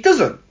he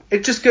doesn't.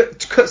 It just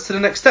cuts to the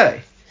next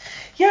day.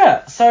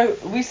 Yeah, so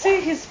we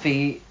see his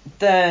feet,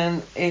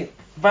 then it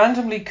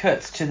randomly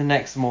cuts to the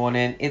next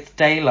morning. It's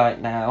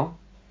daylight now.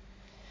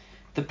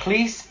 The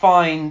police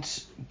find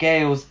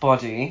Gail's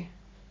body.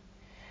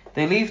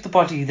 They leave the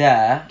body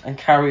there and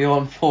carry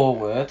on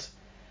forward.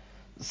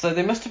 So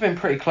they must have been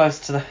pretty close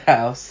to the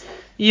house.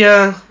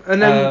 Yeah,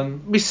 and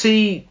then we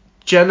see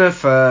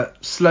Jennifer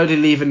slowly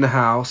leaving the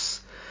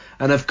house.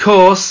 And of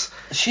course...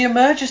 She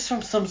emerges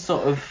from some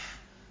sort of...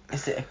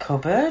 Is it a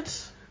cupboard?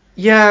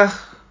 Yeah.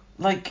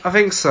 Like... I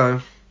think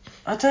so.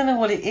 I don't know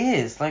what it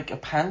is. Like a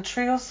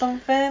pantry or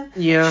something?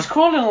 Yeah. She's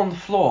crawling on the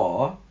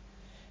floor.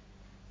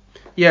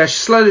 Yeah, she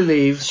slowly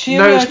leaves. She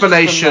No emerges from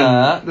explanation.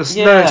 that. There's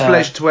Yeah. no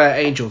explanation to where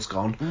Angel's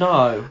gone.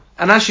 No.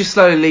 And as she's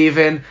slowly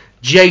leaving,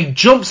 Jay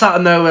jumps out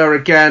of nowhere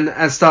again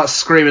and starts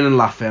screaming and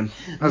laughing.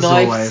 As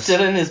Knife always.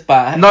 still in his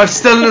back. Knife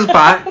still in his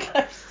back.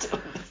 Knife still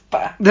in his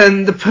back.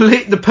 Then the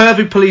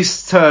pervy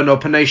police turn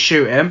up and they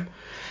shoot him.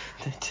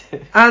 They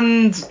do.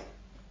 And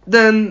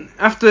then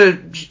after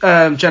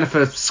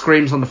Jennifer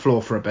screams on the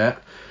floor for a bit,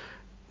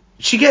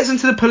 she gets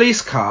into the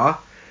police car.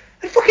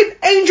 And fucking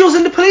Angel's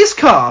in the police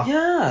car.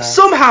 Yeah.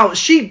 Somehow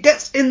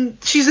she's in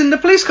the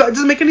police car. It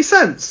doesn't make any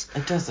sense.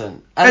 It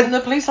doesn't. And then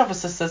the police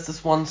officer says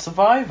there's one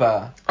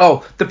survivor.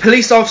 Oh, the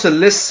police officer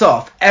lists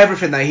off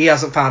everything that he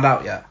hasn't found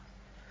out yet.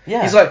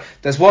 Yeah. He's like,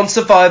 there's one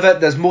survivor,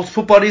 there's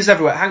multiple bodies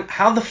everywhere.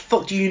 How the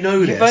fuck do you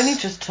know this? You've only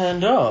just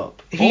turned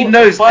up. He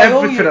knows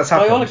everything that's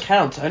happened. By all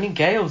accounts, only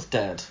Gail's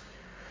dead.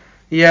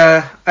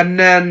 Yeah, and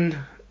then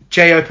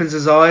Jay opens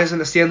his eyes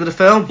and it's the end of the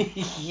film.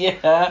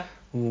 Yeah.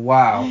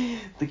 Wow.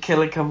 The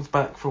killer comes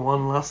back for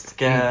one last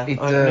scare, He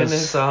opening does.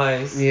 his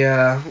eyes.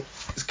 Yeah.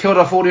 He's killed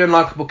off all the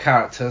unlikable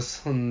characters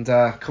and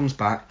comes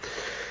back.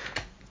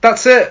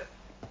 That's it.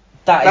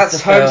 That's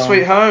the Home film.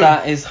 Sweet Home.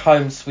 That is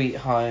Home Sweet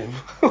Home.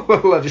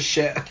 What a load of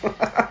shit.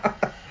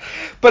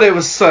 But it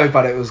was so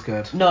bad it was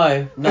good. No, I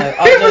It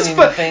don't was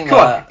even fu- think come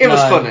on, that. it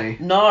was No. funny.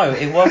 No,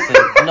 it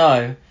wasn't.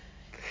 No.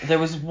 There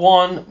was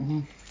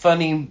one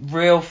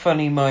real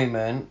funny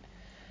moment,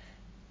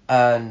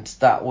 and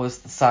that was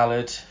the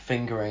salad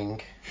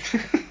fingering.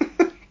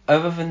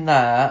 Other than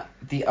that,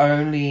 the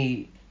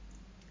only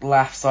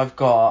laughs I've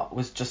got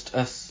was just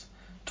us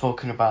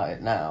talking about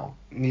it now.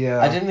 Yeah.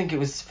 I didn't think it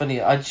was funny.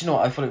 Do you know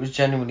what? I thought it was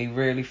genuinely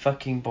really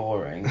fucking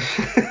boring.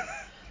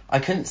 I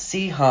couldn't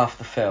see half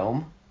the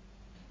film.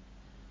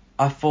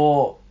 I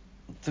thought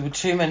there were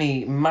too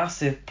many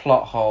massive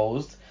plot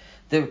holes.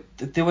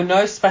 There were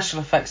no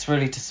special effects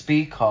really to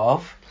speak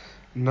of.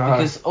 No.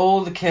 Because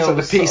all the kills...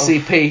 It's like the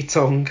PCP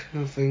tongue,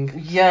 I think.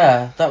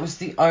 Yeah, that was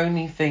the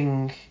only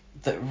thing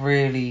that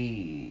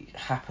really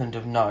happened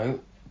of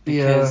note.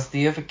 Because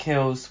the other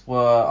kills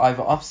were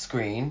either off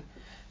screen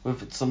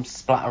with some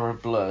splatter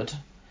of blood,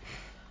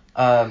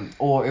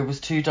 or it was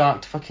too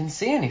dark to fucking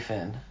see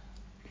anything.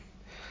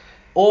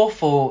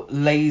 Awful,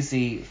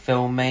 lazy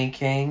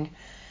filmmaking,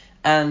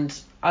 and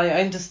I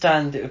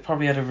understand it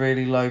probably had a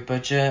really low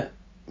budget,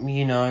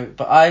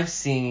 but I've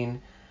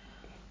seen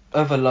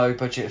other low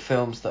budget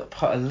films that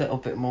put a little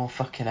bit more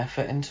fucking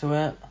effort into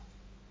it.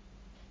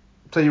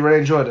 So you really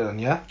enjoyed it then,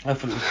 yeah? I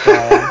thought it was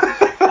dire.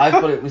 I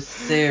thought it was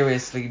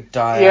seriously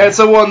dire. Yeah, it's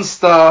a 1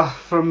 star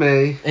from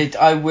me.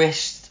 I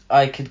wished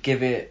I could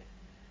give it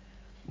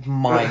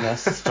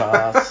minus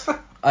stars.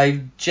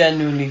 I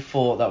genuinely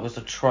thought that was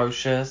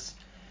atrocious.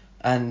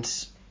 And,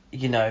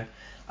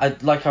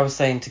 like I was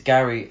saying to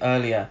Gary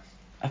earlier,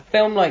 a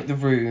film like The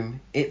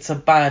Room, it's a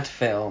bad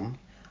film.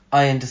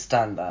 I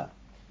understand that.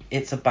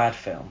 It's a bad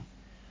film.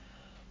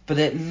 But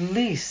at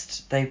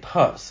least they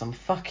put some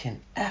fucking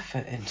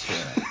effort into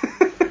it.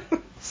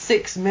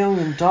 $6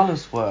 million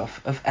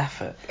worth of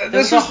effort. There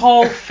was a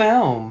whole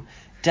film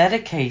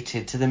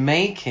dedicated to the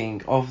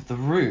making of The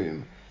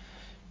Room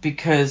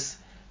because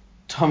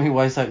Tommy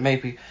Wiseau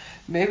maybe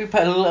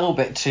put a little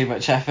bit too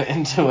much effort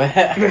into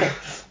it.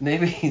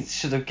 Maybe he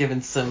should have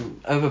given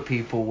some other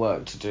people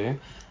work to do.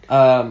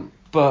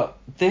 But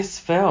this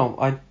film,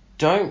 I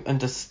don't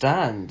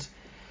understand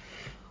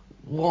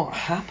what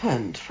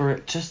happened for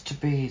it just to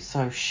be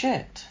so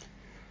shit.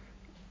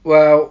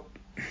 Well,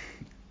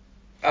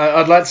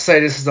 I'd like to say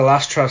this is the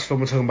last trash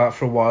film we're talking about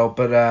for a while,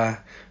 but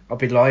I'll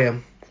be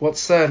lying.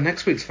 What's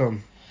next week's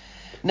film?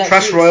 Next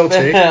Trash week's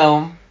royalty.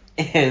 film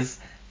is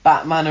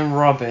Batman and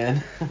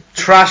Robin.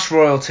 Trash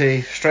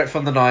royalty, straight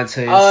from the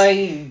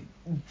 90s.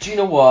 Do you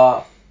know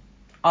what?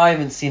 I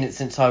haven't seen it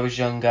since I was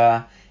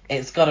younger.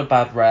 It's got a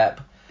bad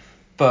rep.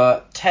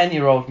 But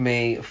 10-year-old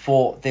me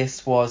thought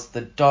this was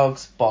the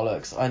dog's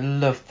bollocks. I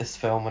loved this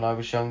film when I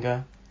was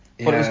younger.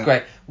 But it was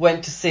great.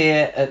 Went to see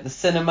it at the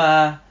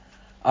cinema.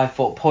 I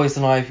thought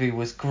Poison Ivy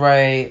was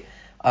great.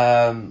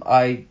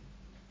 I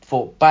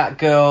thought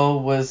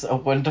Batgirl was a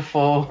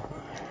wonderful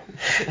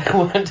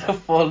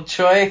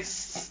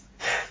choice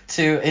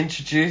to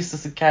introduce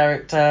as a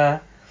character.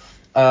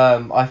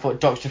 I thought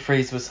Dr.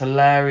 Freeze was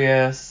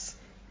hilarious.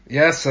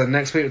 Yeah, so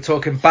next week we're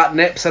talking bat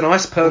nips and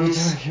ice puns.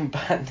 We're talking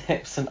bat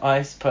nips and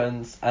ice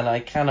puns, and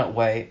I cannot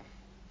wait.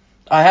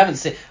 I haven't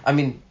seen... I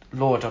mean,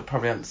 Lord, I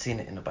probably haven't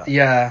seen it in about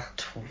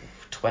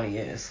 20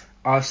 years.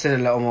 I've seen it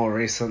a little more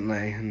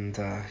recently, and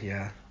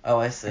yeah. Oh,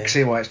 I see. I can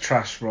see why it's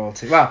trash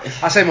royalty. Well,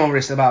 I say more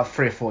recently, about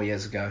 3 or 4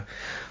 years ago.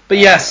 But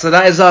yes, so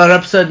that is our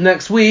episode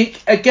next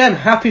week. Again,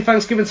 happy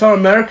Thanksgiving to our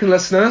American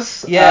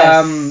listeners.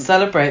 Yes,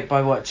 celebrate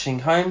by watching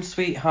Home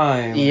Sweet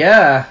Home.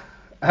 Yeah.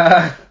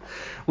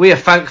 We are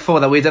thankful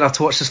that we didn't have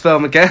to watch this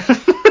film again.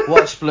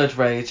 Watch Blood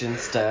Rage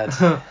instead.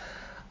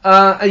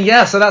 And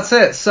yeah, so that's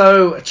it.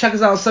 So check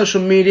us out on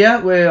social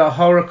media. We are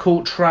Horror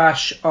Cult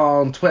Trash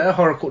on Twitter,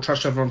 Horror Cult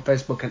Trash over on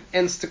Facebook and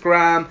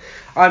Instagram.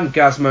 I'm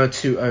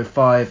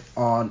Gazmo205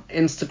 on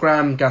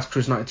Instagram,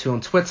 GazCruise92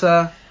 on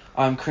Twitter.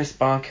 I'm Chris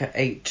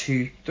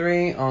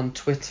Barker823 on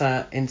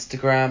Twitter,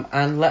 Instagram,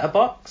 and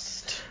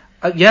Letterboxd.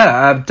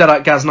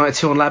 Deadite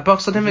Gaz92 on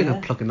Letterboxd. I didn't think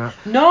of plugging that.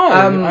 No,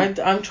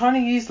 I'm trying to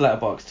use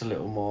Letterboxd a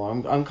little more.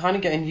 I'm kind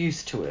of getting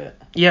used to it.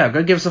 Yeah,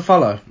 go give us a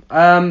follow.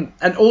 And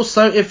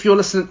also, if you're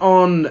listening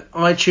on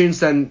iTunes,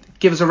 then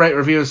give us a rate,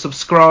 review, and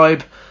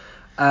subscribe.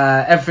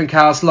 Everything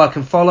else, like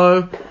and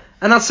follow.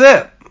 And that's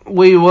it.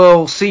 We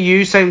will see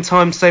you same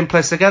time, same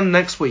place again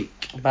next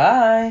week.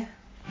 Bye.